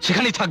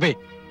সেখানেই থাকবে।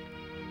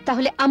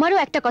 তাহলে আমারও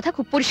একটা কথা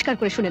খুব পরিষ্কার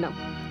করে শুনে নাও,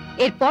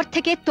 এরপর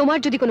থেকে তোমার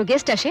যদি কোনো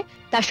গেস্ট আসে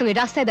তার সঙ্গে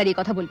রাস্তায় দাঁড়িয়ে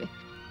কথা বলবে।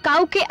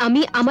 কাউকে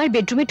আমি আমার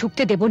বেডরুমে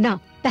ঢুকতে দেব না,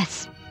 ব্যাস।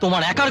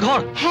 তোমার একার ঘর?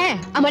 হ্যাঁ,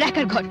 আমার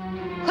একার ঘর।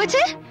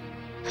 হয়েছে?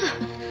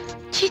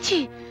 ছি ছি,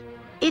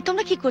 এ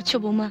তোমরা কি করছো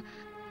বৌমা?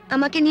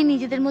 আমাকে নিয়ে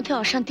নিজেদের মধ্যে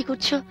অশান্তি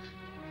করছো।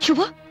 শুভ,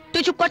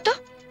 তুই চুপ কর তো।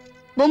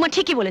 বৌমা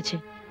ঠিকই বলেছে,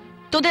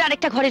 তোদের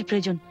আরেকটা ঘরের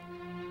প্রয়োজন।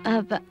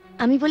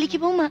 আমি বলি কি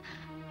বৌমা,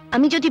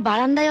 আমি যদি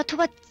বারান্দায়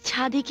অথবা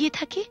ছাদে গিয়ে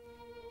থাকি?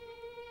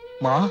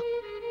 মা,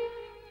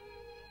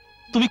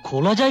 তুমি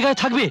খোলা জায়গায়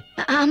থাকবে?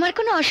 আমার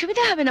কোনো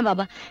অসুবিধা হবে না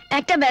বাবা,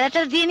 একটা বেড়াটা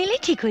দিয়ে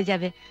নিলেই ঠিক হয়ে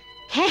যাবে।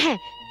 হ্যাঁ হ্যাঁ,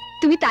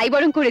 তুমি তাই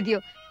বরং করে দিও,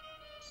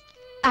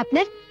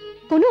 আপনার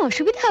কোনো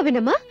অসুবিধা হবে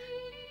না মা।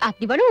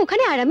 আপনি বরং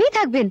ওখানে আরামেই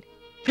থাকবেন।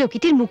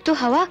 প্রকৃতির মুক্ত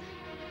হাওয়া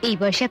এই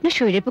বয়সে আপনার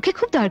শরীরের পক্ষে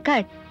খুব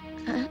দরকার।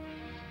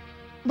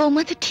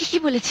 বৌমা তো ঠিকই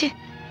বলেছে।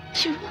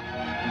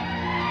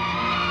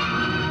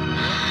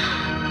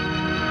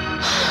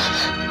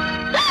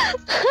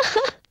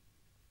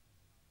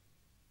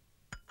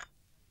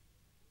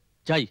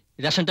 যাই,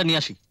 রেশনটা নিয়ে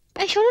আসি।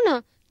 এই শোনো না,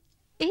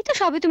 এই তো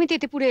সবে তুমি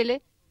তেতেপুরে এলে,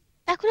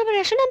 এখন আবার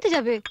রেশন আনতে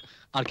যাবে?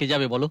 আর কে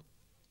যাবে বলো?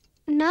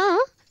 না,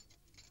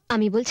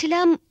 আমি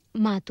বলছিলাম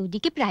মা তো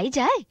ওদিকে প্রায়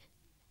যায়,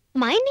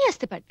 মাই নিয়ে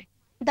আসতে পারবে।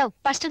 দাও,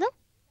 পাঁচটা দাও।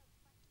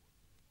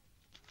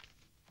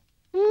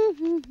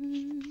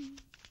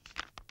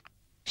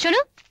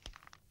 শোনো,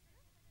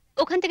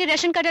 ওখান থেকে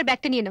রেশন কার্ডের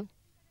ব্যাগটা নিয়ে নাও।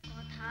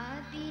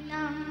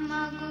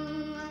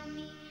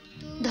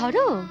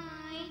 ধরো,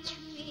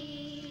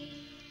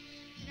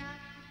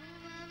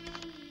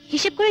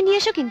 হিসেব করে নিয়ে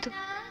এসো কিন্তু।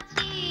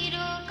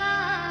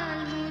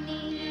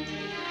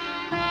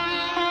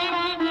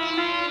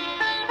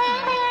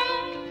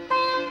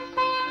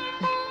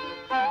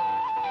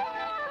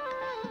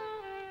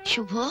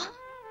 শুভ,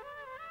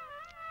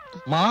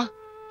 মা,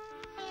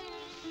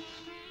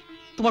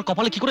 তোমার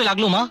কপালে কি করে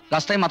লাগলো মা?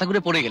 রাস্তায় মাথা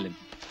ঘুরে পড়ে গেলেন।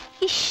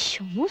 এই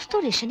সমস্ত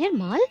রেশনের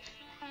মাল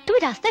তুমি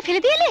রাস্তায়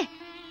ফেলে দিয়ে এলে,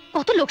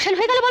 কত লোকসান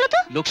হয়ে গেল বলো তো।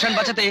 লোকসান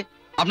বাঁচাতে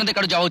আপনাদের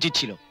কারো যাওয়া উচিত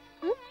ছিল।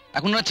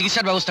 এখন ওরা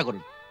চিকিৎসার ব্যবস্থা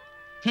করুন।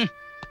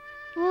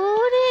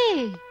 ওরে,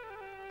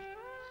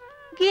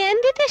 জ্ঞান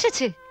দিতে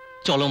এসেছে।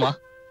 চলো মা।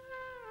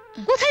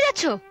 কোথায়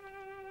যাচ্ছ?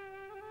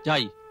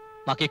 যাই,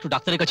 মাকে একটু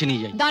ডাক্তারের কাছে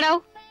নিয়ে যাই। দাঁড়াও,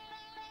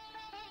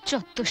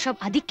 যত সব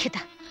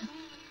আদিক্ষেতা,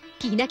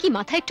 কি নাকি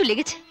মাথায় একটু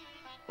লেগেছে,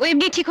 ও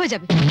এমনি ঠিক হয়ে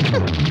যাবে।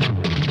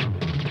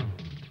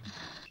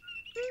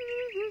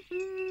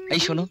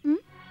 এই শোনো,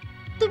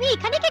 তুমি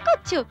এখানে কি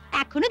করছো?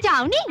 এখনো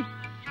যাওনি?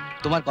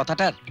 তোমার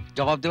কথাটার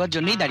জবাব দেওয়ার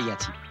জন্যই দাঁড়িয়ে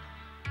আছি।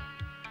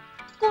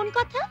 কোন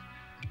কথা?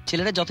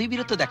 ছেলেরা যতই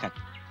বীরত্ব দেখাক,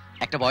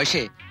 একটা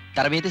বয়সে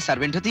তারা বিয়েতে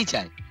সার্ভেন্ট হতেই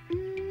চায়।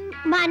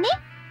 মানে?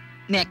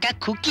 নেকা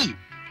খুকি,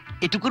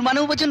 এটুকুর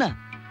মানেও বোঝো না?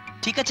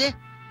 ঠিক আছে,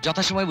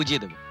 যথাসময়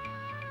বুঝিয়ে দেবো।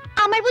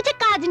 আমার বুঝে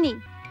কাজ নেই,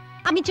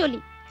 আমি চলি।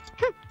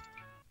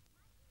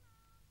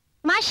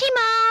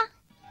 মাসিমা,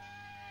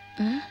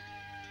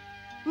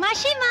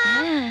 মাসিমা,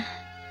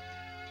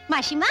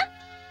 মাসিমা,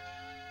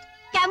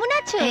 কেমন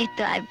আছো? এই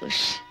তো আয় বস।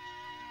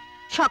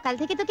 সকাল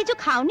থেকে তো কিছু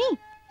খাওনি?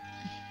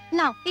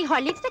 নাও, এই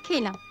হরলিক্সটা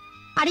খেয়ে নাও,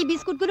 আর এই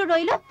বিস্কুটগুলো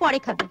রইলো, পরে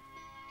খাবে।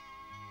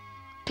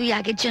 তুই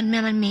আগের জন্মে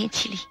আমার মেয়ে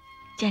ছিলি,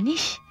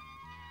 জানিস?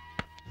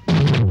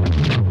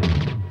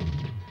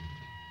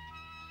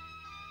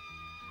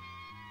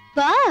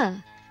 বাহ,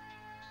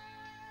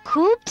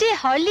 খুব যে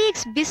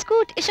হরলিক্স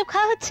বিস্কুট এসব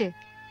খাওয়া হচ্ছে।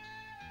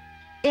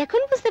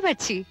 এখন বুঝতে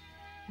পারছি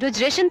রোজ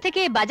রেশন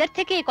থেকে, বাজার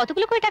থেকে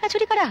কতগুলো করে টাকা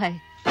চুরি করা হয়।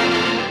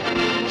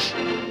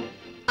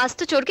 আজ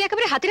তো চোরকে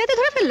একেবারে হাতে নাতে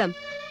ধরে ফেললাম।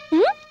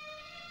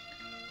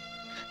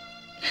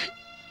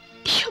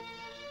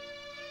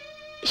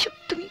 এসব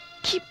তুমি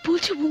কি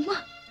বলছো বৌমা?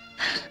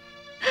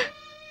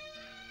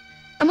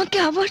 আমাকে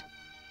আবার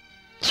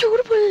চোর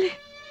বললে?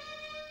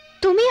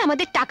 তুমি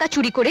আমাদের টাকা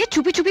চুরি করে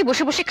চুপি চুপি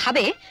বসে বসে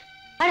খাবে,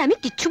 আর আমি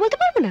কিচ্ছু বলতে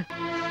পারবো না?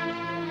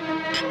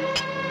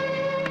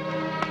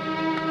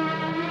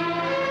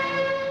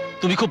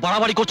 তুমি খুব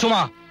বাড়াবাড়ি করছো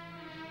মা,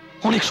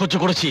 অনেক সহ্য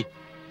করেছি,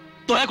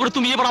 দয়া করে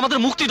তুমি এবার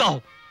আমাদের মুক্তি দাও।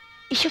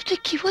 এসব তুই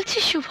কি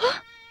বলছিস শুভ?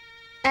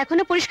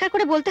 এখনো পরিষ্কার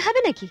করে বলতে হবে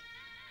নাকি?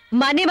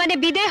 মানে মানে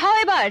বিদায় হও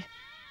এবার।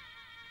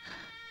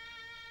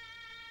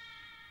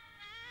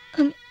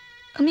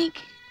 আমি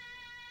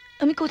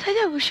আমি কোথায়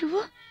যাবো শুভ?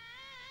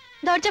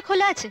 দরজা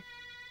খোলা আছে,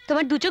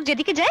 তোমার দু চোখ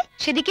যেদিকে যায়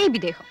সেদিকেই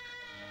বিদায় হও।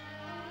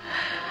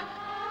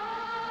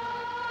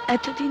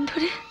 এতদিন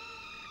ধরে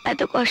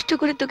এত কষ্ট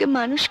করে তোকে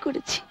মানুষ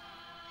করেছি,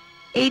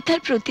 এই তার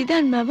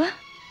প্রতিদান বাবা?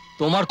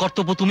 তোমার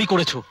কর্তব্য তুমি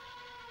করেছো,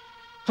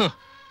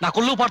 না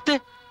করলেও পারতে।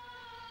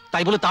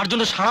 তাই বলে তার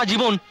জন্য সারা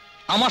জীবন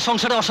আমার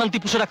সংসারে অশান্তি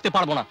পুষে রাখতে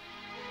পারবো না।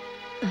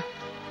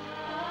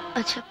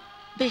 আচ্ছা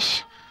বেশ,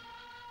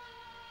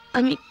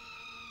 আমি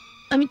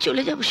আমি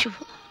চলে যাব শুভ।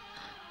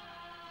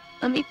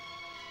 আমি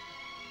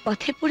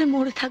পথে পড়ে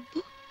মরে থাকবো,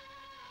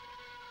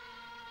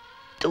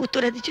 तो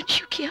তোরা দুজন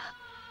সুখিয়া।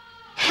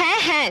 হ্যাঁ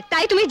হ্যাঁ,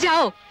 তাই তুমি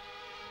যাও।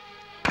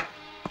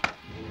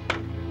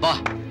 বাহ,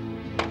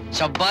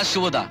 সাব্বাস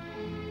শুভদা,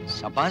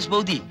 সাব্বাস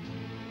বৌদি।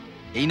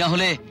 এই না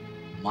হলে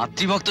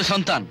মাতৃভক্ত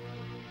সন্তান।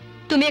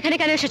 তুমি এখানে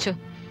কেন এসেছো?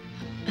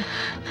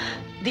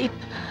 দীপ,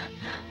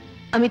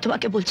 আমি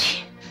তোমাকে বলছি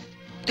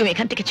তুমি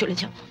এখান থেকে চলে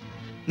যাও।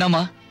 না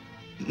মা,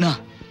 না,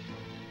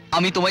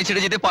 আমি তোমায়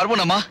ছেড়ে যেতে পারবো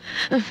না মা।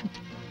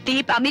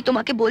 দীপ, আমি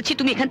তোমাকে বলছি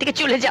তুমি এখান থেকে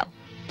চলে যাও।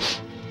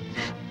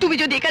 তুমি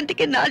যদি এখান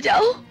থেকে না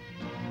যাও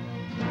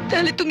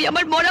তাহলে তুমি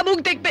আমার মরা মুখ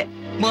দেখবে।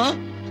 মা,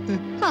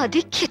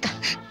 আদিক্ষেতা,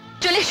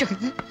 চলে এসো।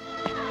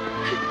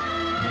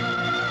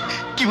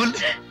 কি বললে?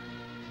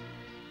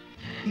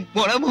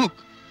 মরা মুখ?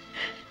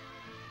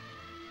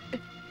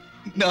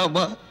 না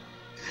মা,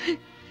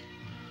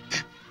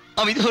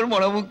 আমি তোর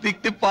মরা মুখ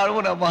দেখতে পারবো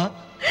না মা,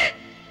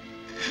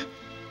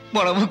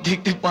 মরা মুখ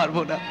দেখতে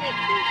পারবো না।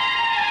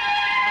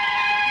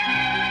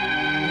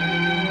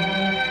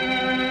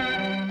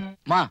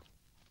 মা,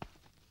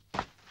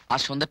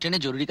 আজ সন্ধ্যার ট্রেনে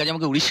জরুরি কাজে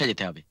আমাকে উড়িষ্যা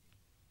যেতে হবে,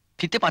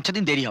 ফিরতে 5-6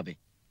 দিন দেরি হবে।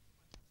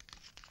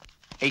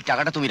 এই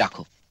টাকাটা তুমি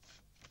রাখো।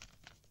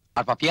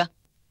 আর পাপিয়া,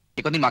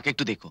 একদিন মাকে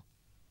একটু দেখো।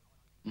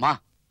 মা,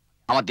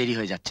 আমার দেরি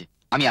হয়ে যাচ্ছে,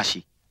 আমি আসি।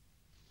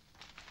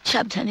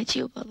 সাবধানে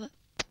যেও বাবা।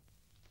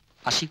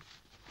 আসি।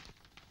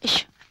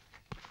 এসো,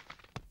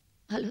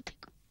 ভালো থেকো।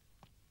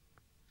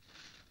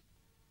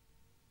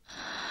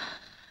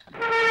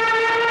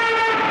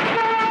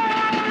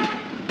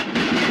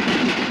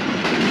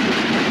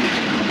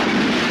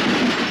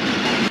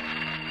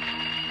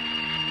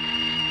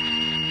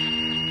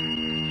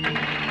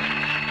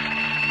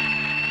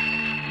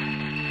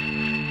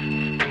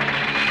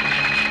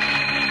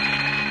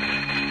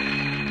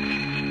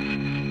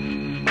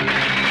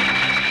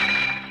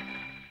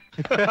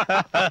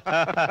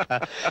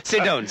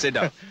 Sit down, sit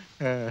down.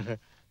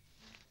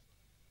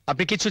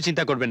 আপনি কিছু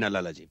চিন্তা করবেন না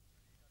লালাজি,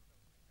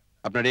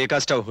 আপনার এই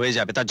কাজটাও হয়ে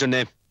যাবে। তার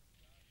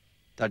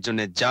জন্য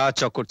যা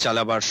চক্কর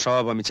চালাবার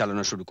সব আমি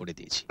চালানো শুরু করে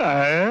দিয়েছি।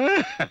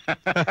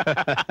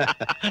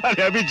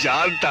 আরে আমি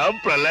জানতাম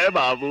প্রলয়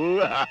বাবু।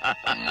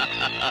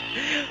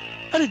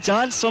 আরে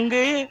যার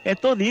সঙ্গে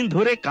এতদিন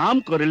ধরে কাম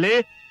করলে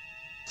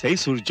সেই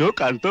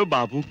সূর্যকান্ত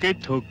বাবুকে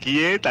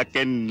ঠকিয়ে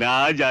তাকে না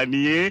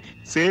জানিয়ে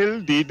সেল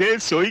দিদে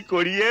সই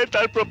করিয়ে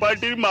তার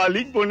প্রপার্টির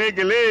মালিক বনে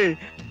গেলে,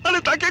 আরে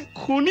তাকে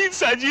খুনি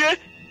সাজিয়ে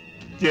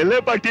জেলে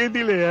পাঠিয়ে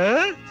দিলে।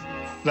 হ্যাঁ,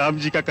 राम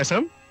जी का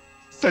कसम,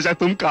 सचा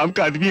तुम काम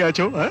का आदमी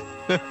आछो।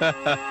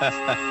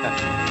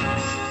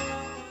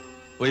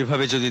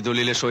 ওইভাবে যদি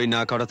দলিলে সই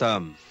না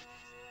করাতাম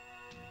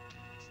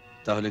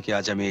তাহলে কি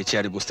আজ আমি এই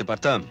চেয়ারে বসতে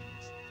পারতাম?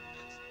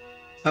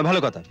 হ্যাঁ, ভালো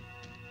কথা।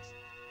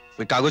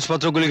 ওই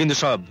কাগজপত্রগুলি কিন্তু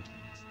সব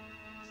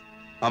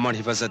আমার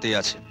হেফাজতেই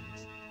আছে।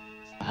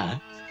 हाँ?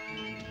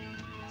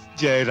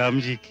 जय राम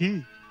जी की।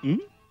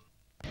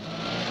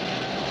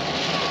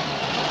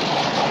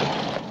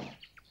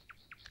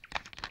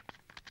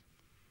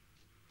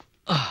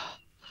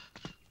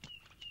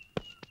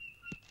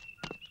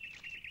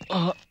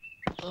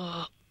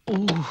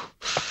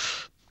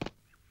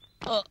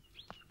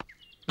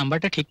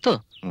 নাম্বারটা ঠিক তো?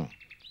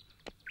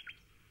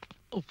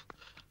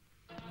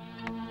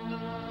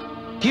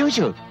 কি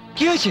হয়েছে?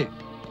 কি হয়েছে?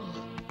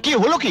 কি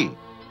হলো? কি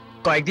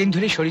কয়েকদিন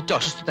ধরে শরীরটা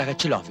অসুস্থ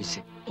দেখাচ্ছিল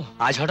অফিসে,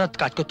 আজ হঠাৎ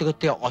কাজ করতে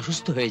করতে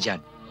অসুস্থ হয়ে যান।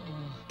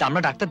 তা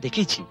আমরা ডাক্তার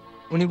দেখিয়েছি,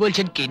 উনি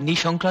বলছেন কিডনি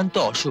সংক্রান্ত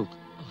অসুখ,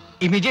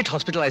 ইমিডিয়েট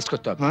হসপিটালাইজ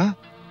করতে হবে।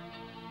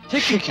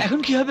 এখন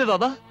কি হবে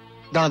বাবা?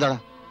 দাঁড়া দাঁড়া,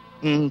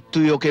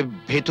 তুই ওকে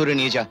ভেতরে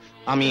নিয়ে যা,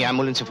 আমি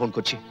অ্যাম্বুলেন্সে ফোন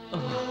করছি।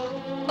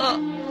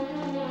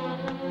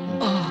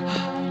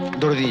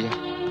 দৌড়ে দিয়ে যা।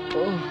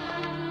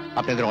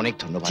 আপনাদের অনেক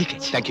ধন্যবাদ। ঠিক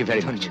আছে, থ্যাংক ইউ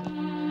ভেরি মাচ।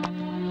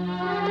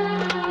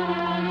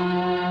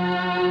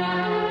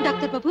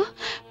 ডাক্তারবাবু,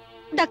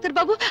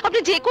 ডাক্তারবাবু, আপনি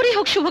যে করেই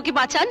হোক শুভকে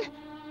বাঁচান।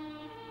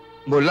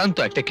 বললাম তো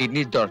একটা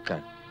কিডনির দরকার,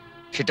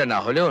 সেটা না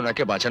হলে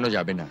ওনাকে বাঁচানো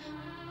যাবে না।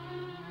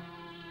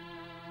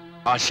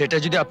 আর সেটা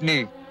যদি আপনি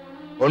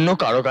অন্য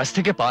কারো কাছ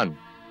থেকে পান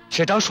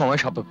সেটাও সময়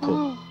সাপেক্ষ।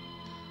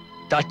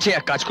 তার চেয়ে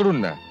এক কাজ করুন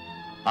না,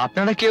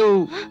 আপনারা কেউ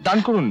দান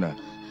করুন না,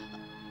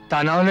 তা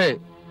না হলে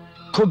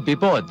খুব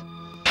বিপদ।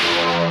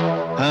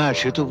 হ্যাঁ,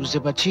 সে তো বুঝতে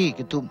পারছি,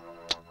 কিন্তু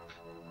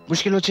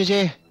মুশকিল হচ্ছে যে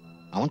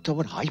আমার তো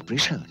আবার হাই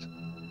প্রেশার।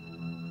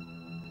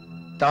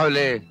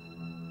 তাহলে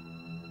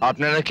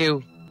আপনারা কেউ?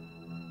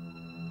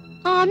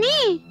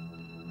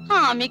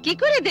 আমি কি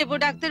করে দেব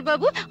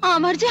ডাক্তারবাবু,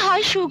 আমার যে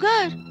হাই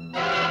সুগার।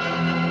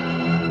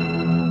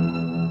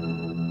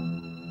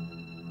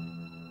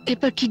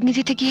 এরপর কিডনি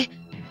দিতে গিয়ে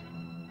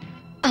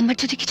আমার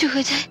যদি কিছু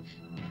হয়ে যায়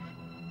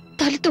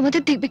তাহলে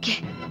তোমাদের দেখবে কে?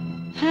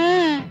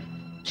 হ্যাঁ,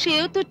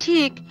 সেও তো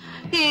ঠিক,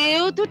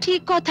 এও তো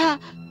ঠিক কথা।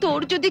 তোর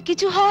যদি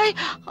কিছু হয়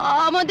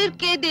আমাদের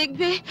কে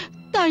দেখবে,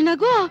 তাই না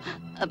গো?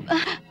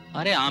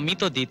 আরে আমি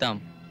তো দিতাম,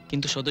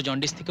 কিন্তু শুধু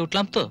জন্ডিস থেকে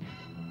উঠলাম তো,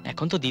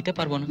 এখন তো দিতে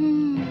পারবো না।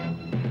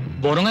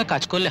 বরং এক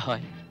কাজ করলে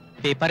হয়,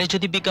 পেপারে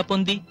যদি বিজ্ঞাপন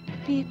দিই।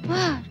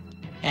 পেপার?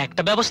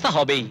 একটা ব্যবস্থা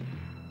হবেই।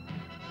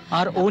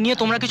 আর ও নিয়ে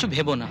তোমরা কিছু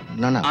ভেবো না,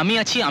 না না, আমি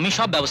আছি, আমি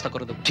সব ব্যবস্থা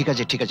করে দেবো। ঠিক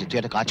আছে ঠিক আছে, তুই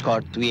একটা কাজ কর,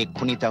 তুই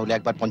এক্ষুনি তাহলে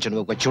একবার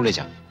পঞ্চানব্বই চলে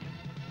যা,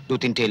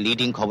 2-3টে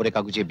লিডিং খবরের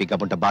কাগজে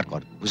বিজ্ঞাপনটা বার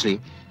কর, বুঝলি?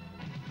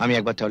 আমি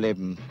একবার তাহলে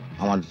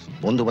আমার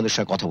বন্ধু বান্ধবের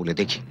সাথে কথা বলে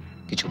দেখি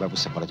কিছু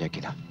ব্যবস্থা করা যায়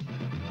কিনা।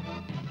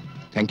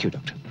 Thank you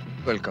doctor.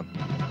 ওয়েলকাম।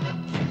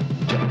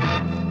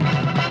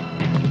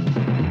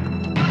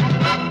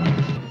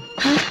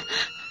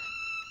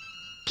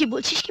 কি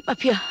বলছিস কি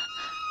পাপিয়া?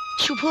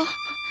 শুভ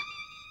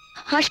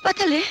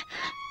হাসপাতালে?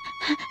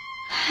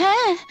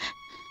 হ্যাঁ,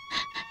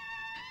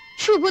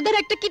 শুভদের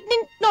একটা কিডনি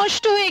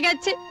নষ্ট হয়ে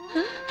গেছে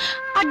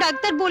আর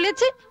ডাক্তার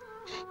বলেছে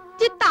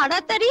যে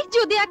তাড়াতাড়ি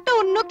যদি একটা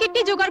অন্য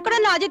কিডনি জোগাড় করা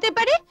না যেতে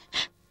পারে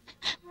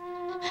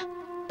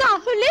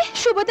তাহলে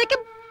শুভদাকে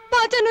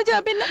বাঁচানো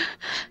যাবে না।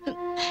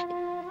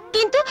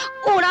 কিন্তু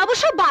ওরা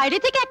অবশ্য বাইরে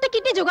থেকে একটা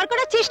কিডনি জোগাড়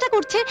করার চেষ্টা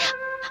করছে,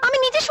 আমি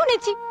নিজে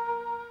শুনেছি।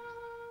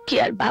 কি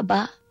আর বাবা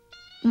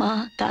মা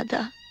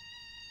দাদা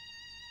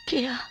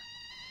কেয়া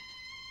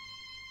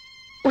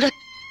ওরা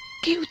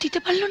কেউ দিতে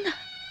পারলো না?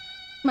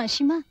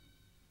 মাসিমা,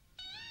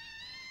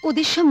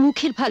 ওদের সব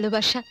মুখের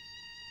ভালোবাসা,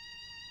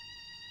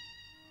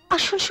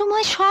 আসল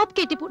সময় সব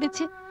কেটে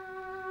পড়েছে।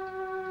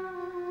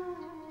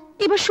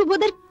 এবার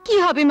শুভদের কি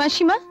হবে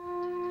মাসিমা?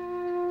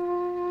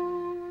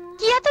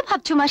 কি এত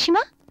ভাবছো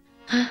মাসিমা?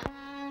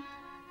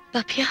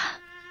 পাপিয়া,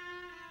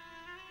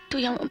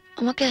 তুই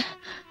আমাকে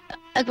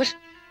একবার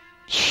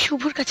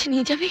শুভর কাছে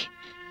নিয়ে যাবি?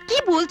 কি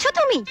বলছো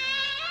তুমি?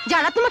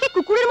 যারা তোমাকে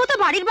কুকুরের মতো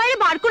বাড়ির বাইরে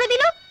বার করে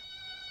দিল,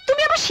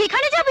 তুমি আবার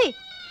সেখানে যাবে?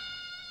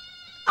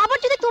 আবার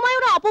যদি তোমায়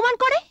ওরা অপমান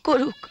করে?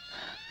 করুক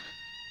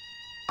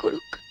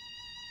করুক,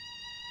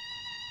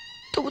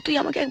 তবু তুই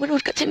আমাকে একবার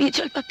ওর কাছে নিয়ে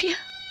চল পাপিয়া।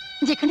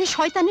 যেখানে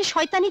শয়তানের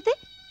শয়তানিতে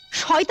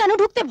শয়তানও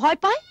ঢুকতে ভয়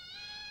পায়,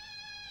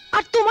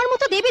 আর তোমার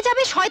মতো দেবে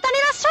যাবে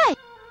শয়তানের আশ্রয়?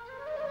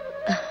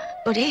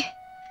 ওরে,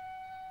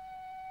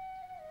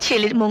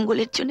 ছেলের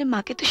মঙ্গলের জন্য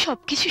মাকে তো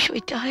সবকিছু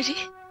সইতে হয় রে।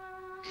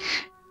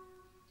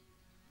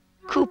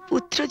 খুব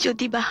পুত্র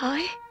যদি বা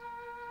হয়,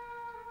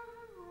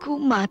 খুব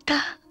মাতা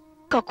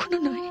কখনো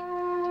নয়।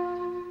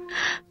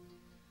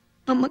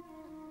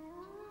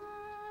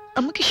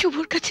 আমাকে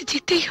শুভর কাছে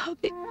যেতেই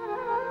হবে।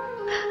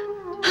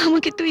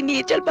 আমাকে তুই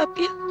নিয়ে চল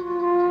পাপিয়া।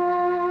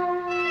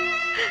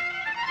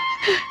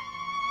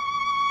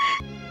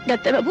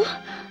 ডাক্তার বাবু,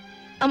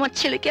 আমার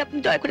ছেলেকে আপনি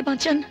দয়া করে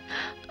বাঁচান।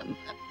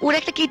 ওর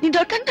একটা কিডনি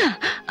দরকার না,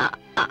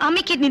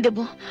 আমি কিডনি দেব।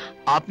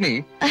 আপনি?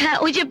 হ্যাঁ,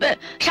 ওই যে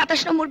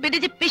 27 নম্বর বেডে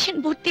যে পেশেন্ট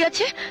ভর্তি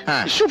আছে,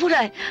 শুভ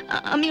রায়,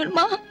 আমি ওর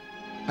মা।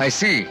 I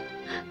C.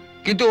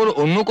 কিন্তু ওর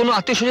অন্য কোনো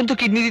আত্মীয় স্বজন তো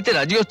কিডনি দিতে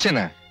রাজি হচ্ছে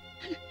না,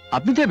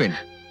 আপনি দেবেন?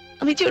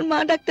 আমি যে ওর মা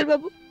ডাক্তার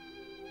বাবু,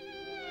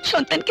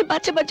 সন্তানকে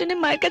বাঁচাবার জন্য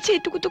মায়ের কাছে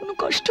এটুকু তো কোনো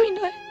কষ্টই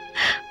নয়।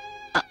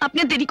 আপনি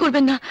দেরি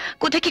করবেন না,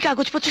 কোথায় কি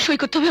কাগজপত্র সই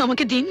করতে হবে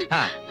আমাকে দিন।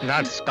 হ্যাঁ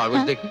নার্স,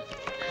 কাগজ দেখি।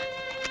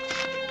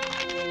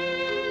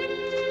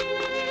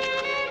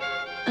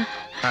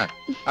 হ্যাঁ,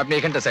 আপনি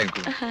এখানটা সাইন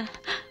করুন।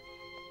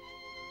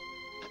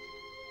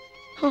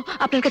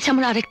 আপনার কাছে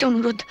আমার আরেকটা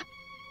অনুরোধ,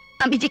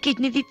 আমি যে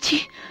কিডনি দিচ্ছি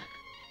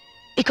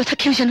এই কথা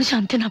কেউ যেন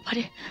জানতে না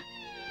পারে।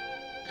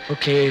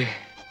 ওকে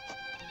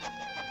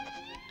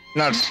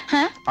নার্স,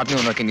 আপনি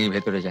ওনাকে নিয়ে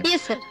ভেতরে যান।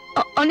 Yes sir.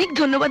 অনেক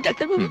ধন্যবাদ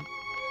ডাক্তারবাবু।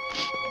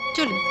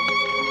 চলুন।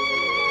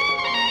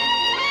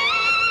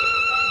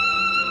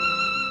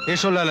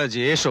 এসো লালাজি,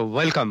 এসো।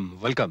 Welcome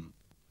welcome.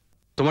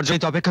 তোমার জন্য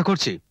তো অপেক্ষা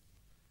করছি।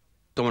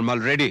 তোমার মাল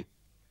রেডি,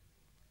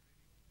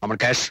 আমার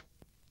cash.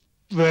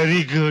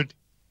 Very good.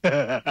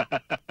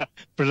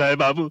 Pralay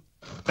Babu.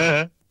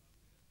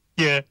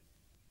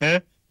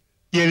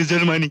 Here is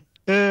your money.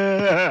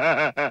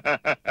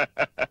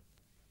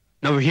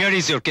 Now here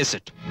is your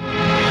cassette.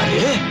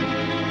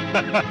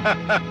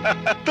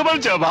 তোমার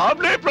জবাব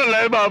নেই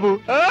প্রলয় বাবু।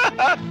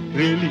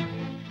 Really,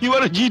 you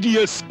are a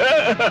genius.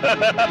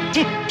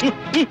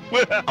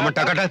 আমার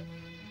টাকাটা?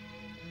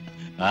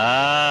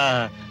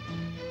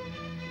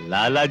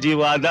 लालाजी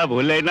वादा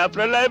भूले ना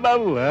प्रलय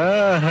बाबू।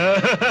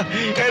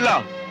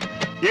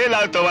 ये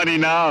लाओ तुम्हारी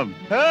नाम,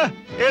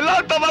 ये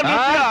लाओ तुम्हारा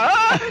रुपया।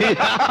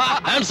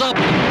 Hands up!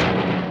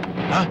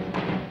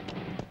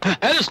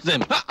 Arrest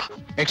them!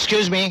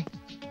 Excuse me,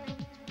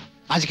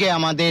 আজকে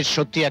আমাদের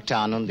সত্যি একটা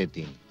আনন্দের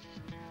দিন।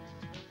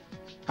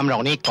 আমরা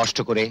অনেক কষ্ট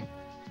করে,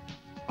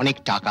 অনেক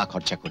টাকা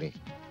খরচা করে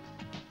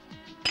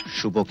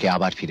শুভকে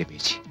আবার ফিরে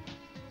পেয়েছি।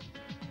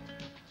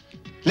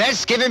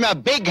 Let's give him a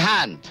big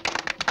hand.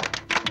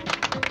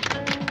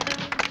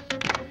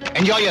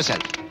 Enjoy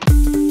yourself.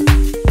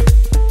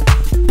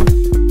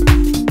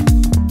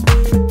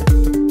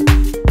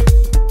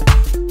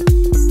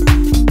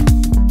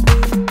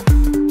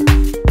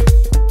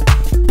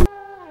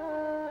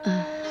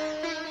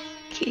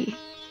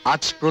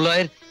 আজ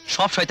প্রলয়ের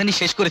সব শয়তানি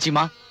শেষ করেছি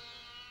মা।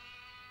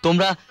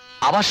 তোমরা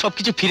আবার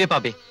সবকিছু ফিরে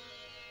পাবে।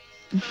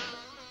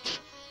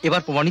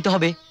 এবার প্রমাণিত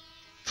হবে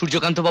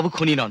সূর্যকান্ত বাবু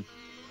খুনি নন।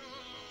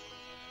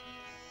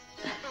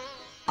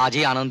 আজ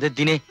এই আনন্দের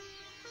দিনে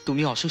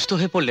তুমি অসুস্থ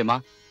হয়ে পড়লে মা।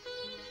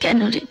 কেন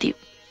রে দীপ?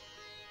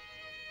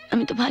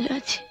 আমি তো ভালো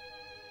আছি।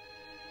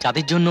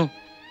 যাদের জন্য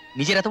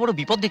নিজের এত বড়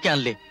বিপদ ডেকে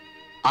আনলে,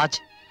 আজ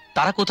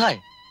তারা কোথায়?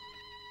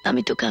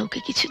 আমি তো কাউকে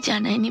কিছু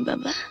জানাইনি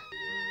বাবা।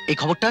 এই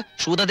খবরটা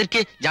শুভদাদেরকে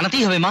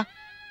জানাতেই হবে মা।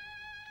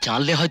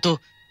 জানলে হয়তো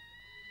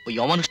ওই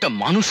অমানুষটা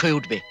মানুষ হয়ে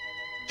উঠবে।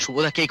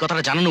 শুভদাকে এই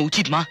কথাটা জানানো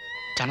উচিত মা,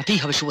 জানাতেই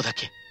হবে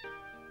শুভদাকে।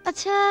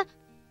 আচ্ছা,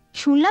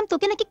 শুনলাম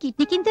তোকে নাকি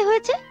কিডনি কিনতে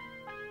হয়েছে।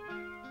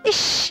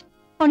 ইস,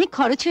 অনেক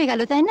খরচ হয়ে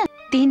গেল তাই না?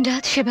 দিন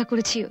রাত সেবা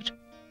করেছি ওর,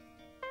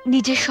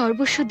 নিজের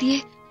সর্বস্ব দিয়ে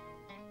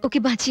ওকে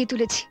বাঁচিয়ে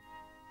তুলেছি।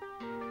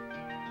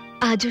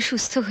 আজও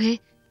সুস্থ হয়ে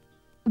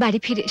বাড়ি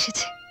ফিরে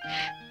এসেছে,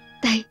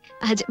 তাই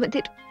আজ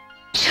আমাদের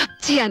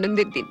সবচেয়ে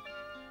আনন্দের দিন।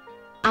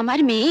 আমার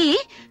মেয়ে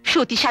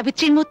সতী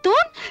সাবিত্রীর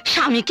মতন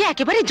স্বামীকে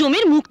একেবারে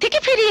জমের মুখ থেকে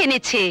ফিরিয়ে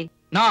এনেছে।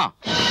 না,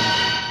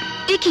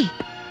 এ কি,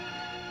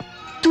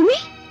 তুমি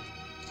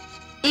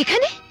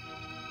এখানে?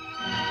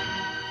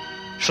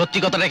 সত্যি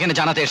কথাটা এখানে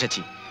জানাতে এসেছি।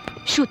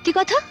 সত্যি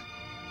কথা?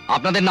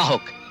 আপনাদের না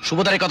হোক,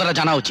 সুভদ্রার কথাটা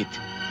জানা উচিত।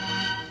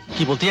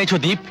 কি বলতে চাইছো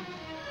দীপ?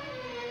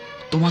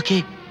 তোমাকে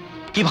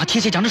কে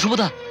বাঁচিয়েছে জানো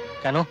সুভদ্রা?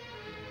 কেন?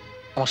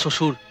 আমার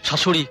শ্বশুর,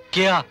 শাশুড়ি,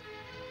 কেয়া,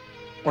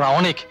 ওরা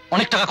অনেক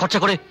অনেক টাকা খরচা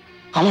করে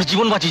আমার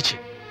জীবন বাঁচিয়েছে।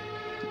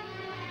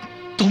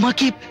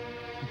 তোমাকে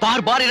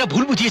বারবার এরা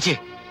ভুল বুঝিয়েছে,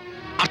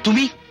 আর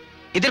তুমি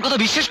এদের কথা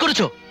বিশ্বাস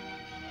করেছো,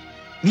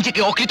 নিজেকে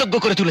অকৃতজ্ঞ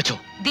করে তুলেছো।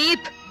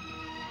 দীপ,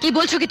 কি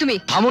বলছো কি তুমি?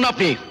 থামুন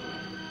আপনি।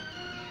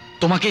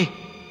 তোমাকে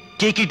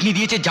কে কিডনি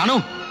দিয়েছে জানো?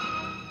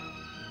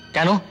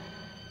 কেন?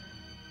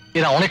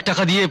 এরা অনেক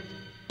টাকা দিয়ে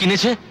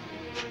কিনেছে।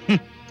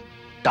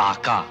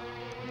 টাকা?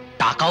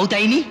 টাকাও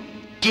দেয়নি,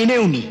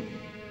 কেনেও নি।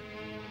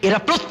 এরা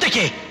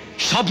প্রত্যেকে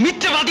সব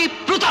মিথ্যাবাদী,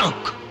 প্রতারক।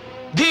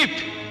 দীপ,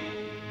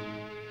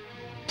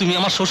 তুমি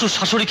আমার শ্বশুর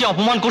শাশুড়িকে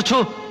অপমান করছো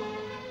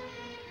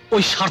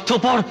ওই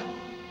স্বার্থপর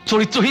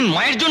চরিত্রহীন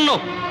মায়ের জন্য।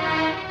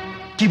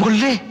 কি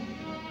বললে?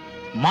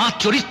 মা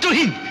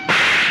চরিত্রহীন?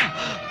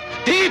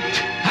 দীপ,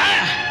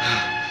 হ্যাঁ,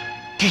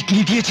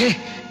 কিডনি দিয়েছে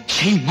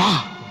সেই মা,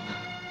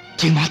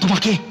 যে মা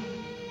তোমাকে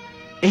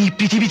এই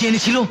পৃথিবীতে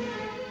এনেছিল,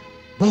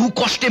 বহু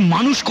কষ্টে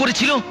মানুষ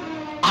করেছিল,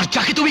 আর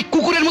যাকে তুমি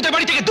কুকুরের মতো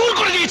বাড়ি থেকে দূর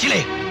করে দিয়েছিলে।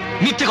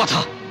 মিথ্যে কথা,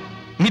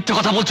 মিথ্যে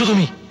কথা বলছো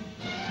তুমি।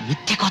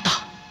 মিথ্যে কথা?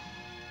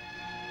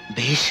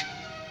 বেশ,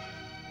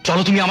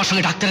 চলো তুমি আমার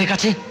সঙ্গে ডাক্তারের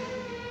কাছে।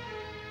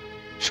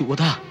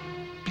 সুবোধা,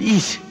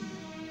 প্লিজ,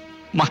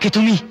 মাকে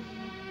তুমি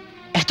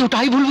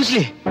এতটাই ভুল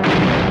বুঝলে?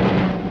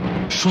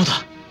 সুবোধা,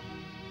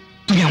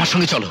 তুমি আমার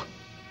সঙ্গে চলো,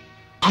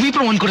 আমি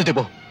প্রমাণ করে দেব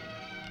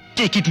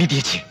কে কিডনি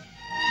দিয়েছে।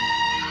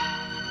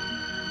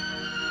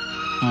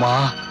 মা,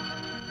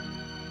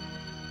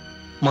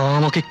 মা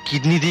আমাকে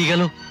কিডনি দিয়ে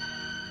গেল,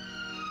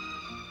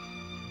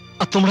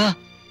 আর তোমরা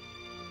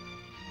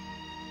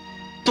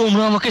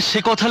তোমরা আমাকে সে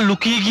কথা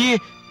লুকিয়ে গিয়ে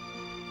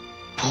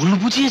ভুল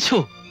বুঝিয়েছো।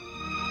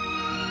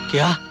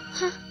 কেয়া,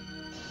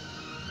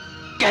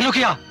 কেন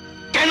কেয়া,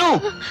 কেন?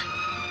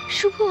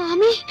 শুভ,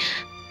 আমি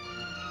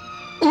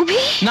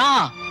অভি? না,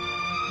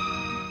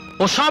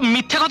 ও সব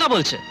মিথ্যে কথা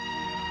বলছে।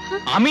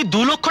 আমি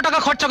 2 লক্ষ টাকা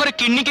খরচা করে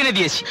কিডনি কিনে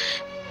দিয়েছি।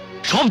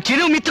 সব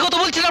জেনেও মিথ্যে কথা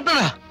বলছেন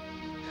আপনারা।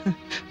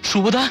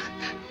 সুবোধা,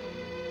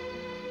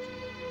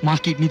 মা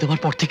কিডনি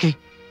দেওয়ার পর থেকে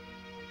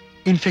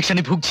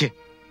ইনফেকশনে ভুগছে,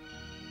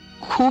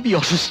 খুবই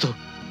অসুস্থ।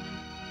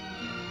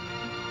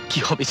 কি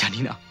হবে জানি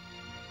না,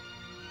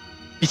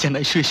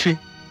 বিছানায় শুয়ে শুয়ে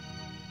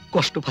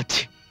কষ্ট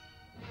পাচ্ছে,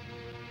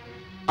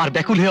 আর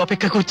ব্যাকুল হয়ে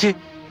অপেক্ষা করছে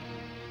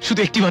শুধু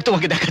একটিবার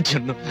তোমাকে দেখার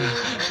জন্য।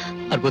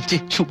 আর বলছে,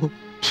 শুভ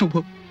শুভ,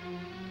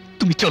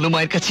 তুমি চলো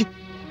মায়ের কাছে,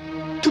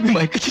 তুমি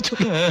মায়ের কাছে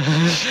চলো।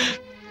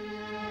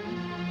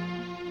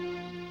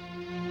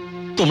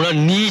 তোমরা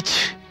নীচ,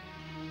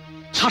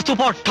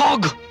 স্বার্থপর,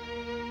 ঠগ।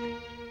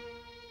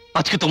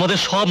 আজকে তোমাদের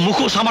সব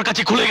মুখোশ আমার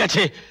কাছে খুলে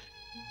গেছে।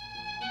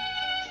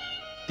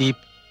 দীপ,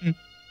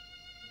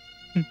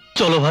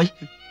 চলো ভাই,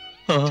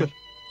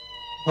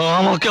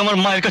 আমাকে আমার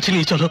মায়ের কাছে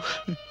নিয়ে চলো।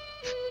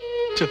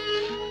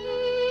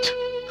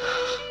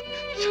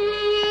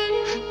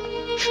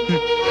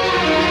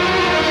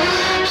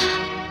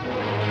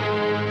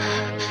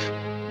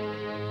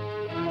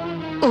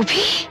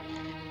 অভি,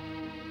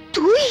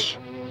 তুই?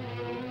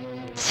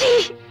 ছি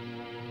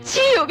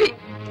ছি অভি,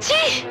 ছি।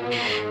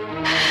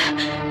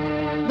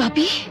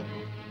 বাপি,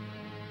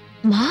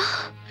 মা,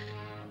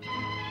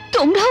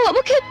 তোমরাও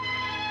আমাকে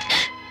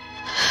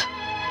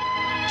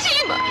ছি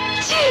মা,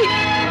 ছি।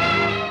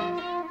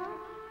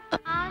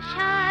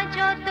 আশা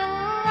যত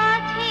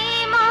আছে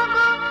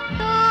মাগো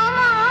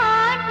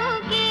তোমার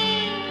বুকে,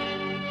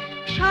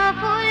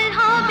 সফল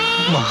হবে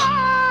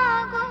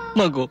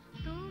মা গো,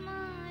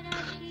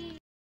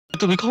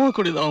 তুমি ক্ষমা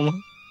করে দাও মা।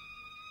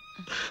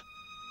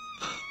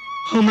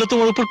 আমরা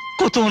তোমার উপর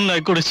কত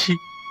অন্যায় করেছি,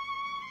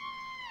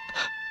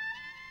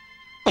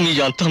 আমি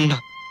জানতাম না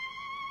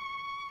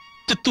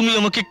যে তুমি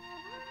আমাকে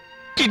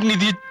কিডনি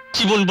দিয়ে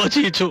জীবন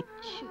বাঁচিয়েছো।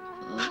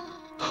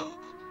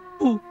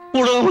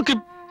 ওরা আমাকে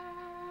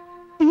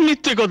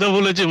মিথ্যে কথা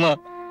বলেছে মা।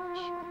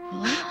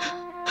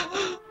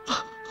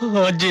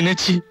 আজ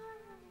জেনেছি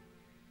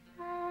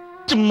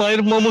যে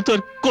মায়ের মমতার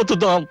কত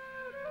দাম।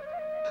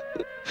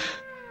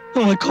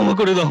 আমায় ক্ষমা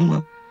করে দাও মা,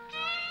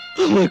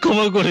 আমায়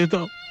ক্ষমা করে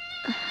দাও।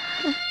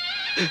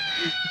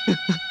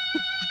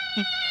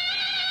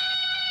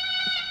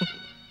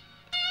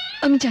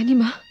 আমি জানি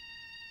মা,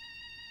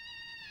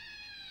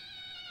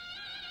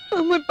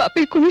 আমার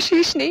পাপের কোনো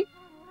শেষ নেই।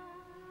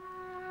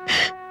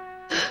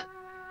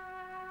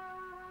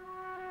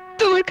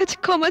 তোমার কাছে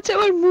ক্ষমা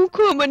চাওয়ার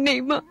মুখও আমার নেই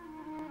মা।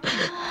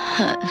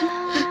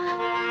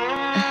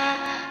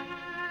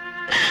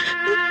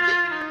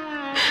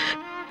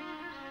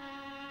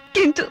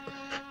 কিন্তু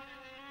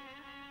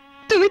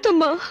তুমি তো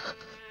মা,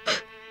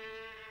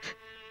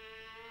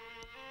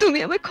 তুমি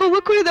আমায় ক্ষমা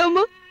করে দাও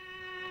মা।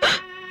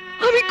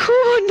 আমি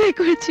খুব অন্যায়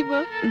করেছি মা,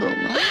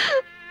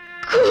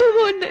 খুব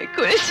অন্যায়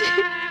করেছি।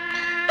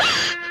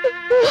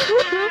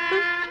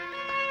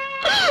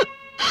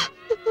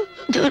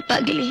 ধর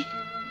পাগলি,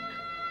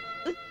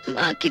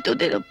 মা কি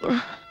তোদের ওপর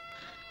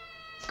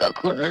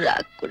কখনো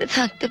রাগ করে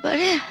থাকতে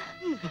পারে?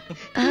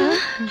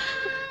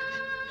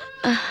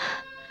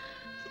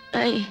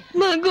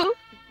 মা গো,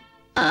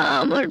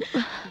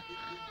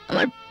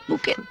 আমার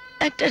বুকে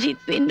একটা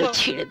হৃৎপিণ্ড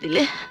ছিঁড়ে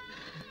দিলে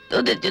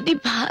তোদের যদি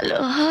ভালো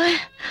হয়,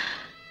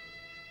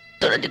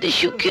 তোরা যদি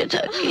সুখে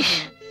থাকিস,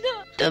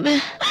 তবে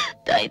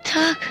তাই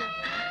থাক,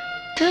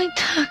 তাই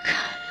থাক।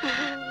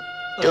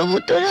 তবু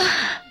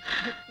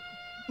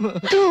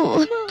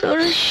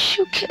তোরা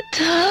সুখে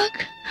থাক,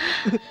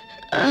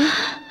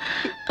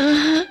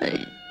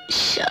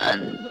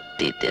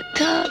 শান্তিতে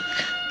থাক।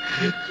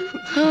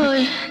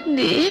 ওই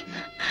দীপ,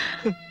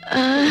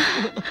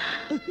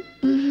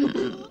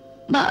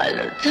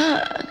 ভালো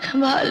থাক,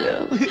 ভালো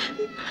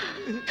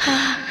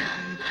থাক।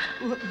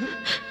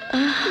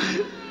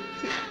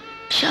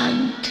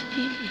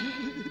 শান্তি,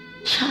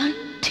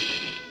 শান্তি।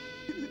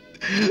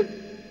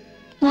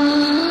 মা,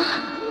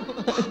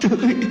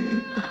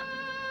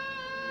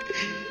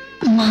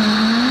 মা,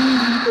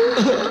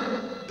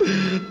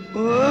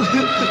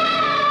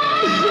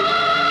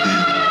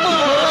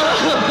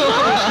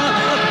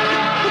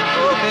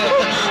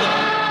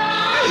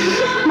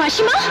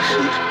 মাসিমা,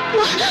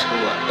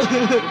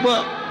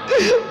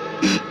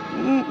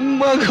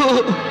 মা গো,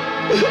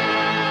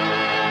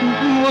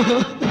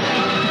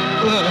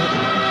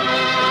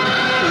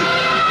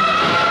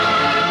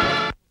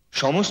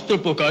 সমস্ত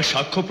প্রকার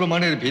সাক্ষ্য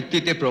প্রমাণের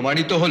ভিত্তিতে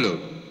প্রমাণিত হল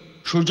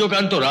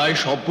সূর্যকান্ত রায়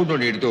সম্পূর্ণ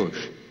নির্দোষ।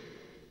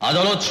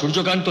 আদালত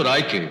সূর্যকান্ত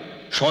রায়কে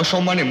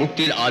সসম্মানে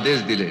মুক্তির আদেশ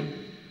দিলেন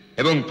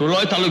এবং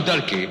প্রলয়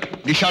তালুকদারকে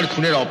নিশার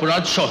খুনের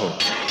অপরাধ সহ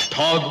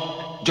ঠগ,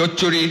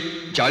 জোচ্চুরি,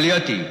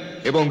 জালিয়াতি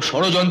এবং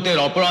ষড়যন্ত্রের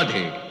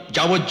অপরাধে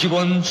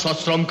যাবজ্জীবন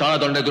সশ্রম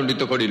কারাদণ্ডে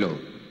দণ্ডিত করিল।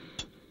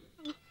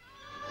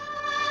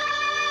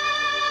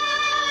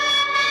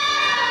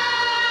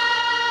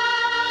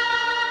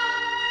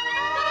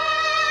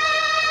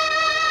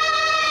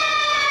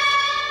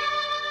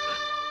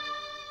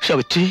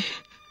 সাবিত্রী,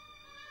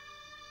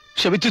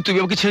 সাবিত্রী, তুমি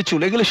আমাকে ছেড়ে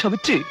চলে গেলে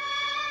সাবিত্রী?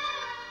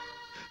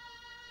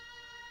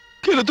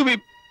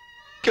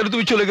 কেন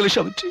তুমি চলে গেলে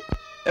সাবিত্রী?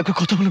 একবার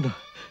কথা বলো না,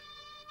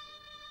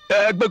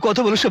 একবার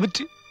কথা বলো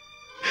সাবিত্রী।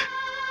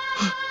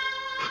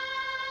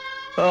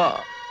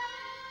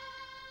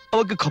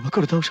 আমাকে ক্ষমা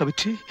করে দাও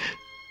সাবিত্রী,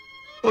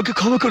 আমাকে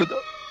ক্ষমা করে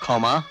দাও।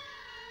 ক্ষমা?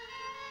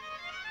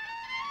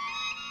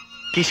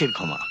 কিসের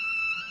ক্ষমা?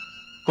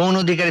 কোন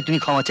অধিকারে তুমি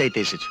ক্ষমা চাইতে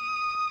এসেছো?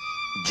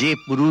 যে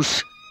পুরুষ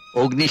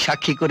অগ্নি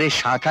সাক্ষী করে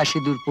শাঁখা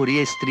সিঁদুর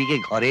পরিয়ে স্ত্রীকে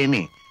ঘরে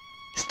এনে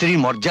স্ত্রীর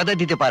মর্যাদা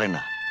দিতে পারে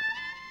না,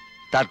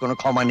 তার কোনো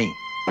ক্ষমা নেই।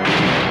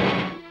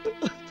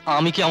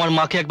 আমি কি আমার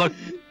মাকে একবার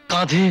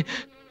কাঁধে?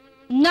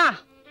 না,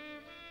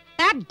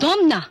 একদম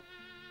না।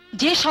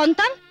 যে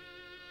সন্তান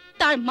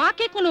তার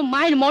মাকে কোনো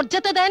মায়ের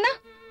মর্যাদা দেয় না,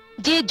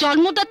 যে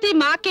জন্মদাত্রী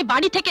মাকে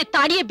বাড়ি থেকে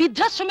তাড়িয়ে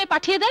বৃদ্ধাশ্রমে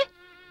পাঠিয়ে দেয়,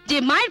 যে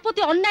মায়ের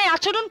প্রতি অন্যায়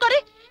আচরণ করে,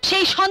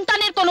 সেই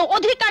সন্তানের কোনো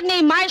অধিকার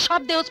নেই মায়ের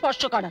সব দেহ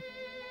স্পর্শ করা।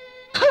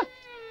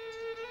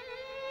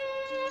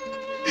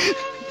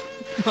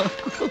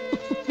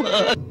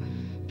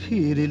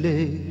 ফিরলে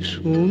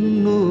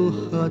শূন্য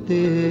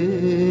হাতে।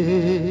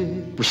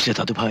 বুঝলে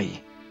দাদু ভাই,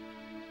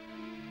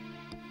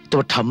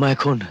 তোমার ঠাম্মা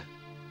এখন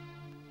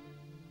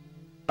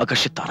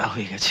আকাশে তারা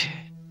হয়ে গেছে,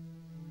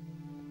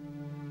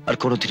 আর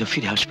কোনোদিনও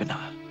ফিরে আসবে না।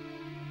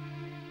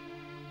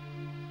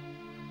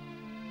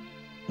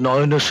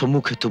 নয়নের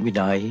সম্মুখে তুমি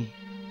নাই,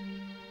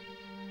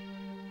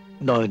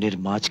 নয়নের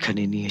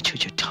মাঝখানে নিয়েছো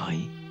যে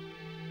ঠাঁই।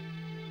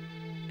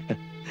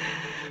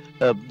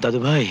 দাদু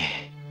ভাই,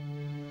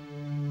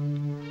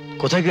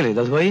 কোথায় গেলে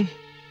দাদু ভাই?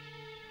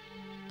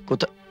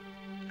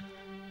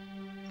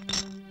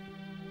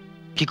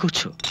 কি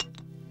করছো?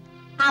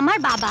 আমার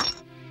বাবা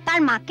তার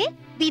মাকে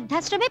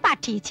বৃদ্ধাশ্রমে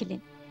পাঠিয়েছিলেন।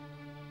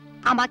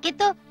 আমাকে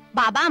তো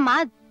বাবা মা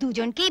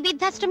দুজনকেই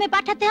বৃদ্ধাশ্রমে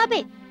পাঠাতে হবে,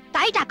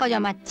 তাই টাকা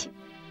জমাচ্ছি।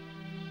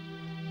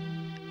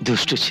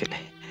 দুষ্ট ছেলে।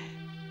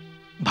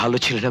 ভালো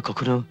ছেলেরা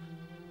কখনো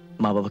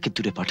মা বাবাকে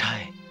দূরে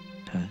পাঠায়?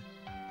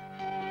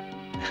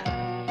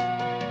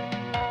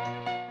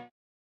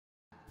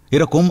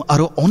 এরকম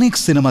আরো অনেক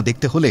সিনেমা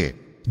দেখতে হলে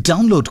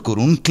ডাউনলোড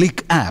করুন ক্লিক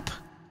অ্যাপ।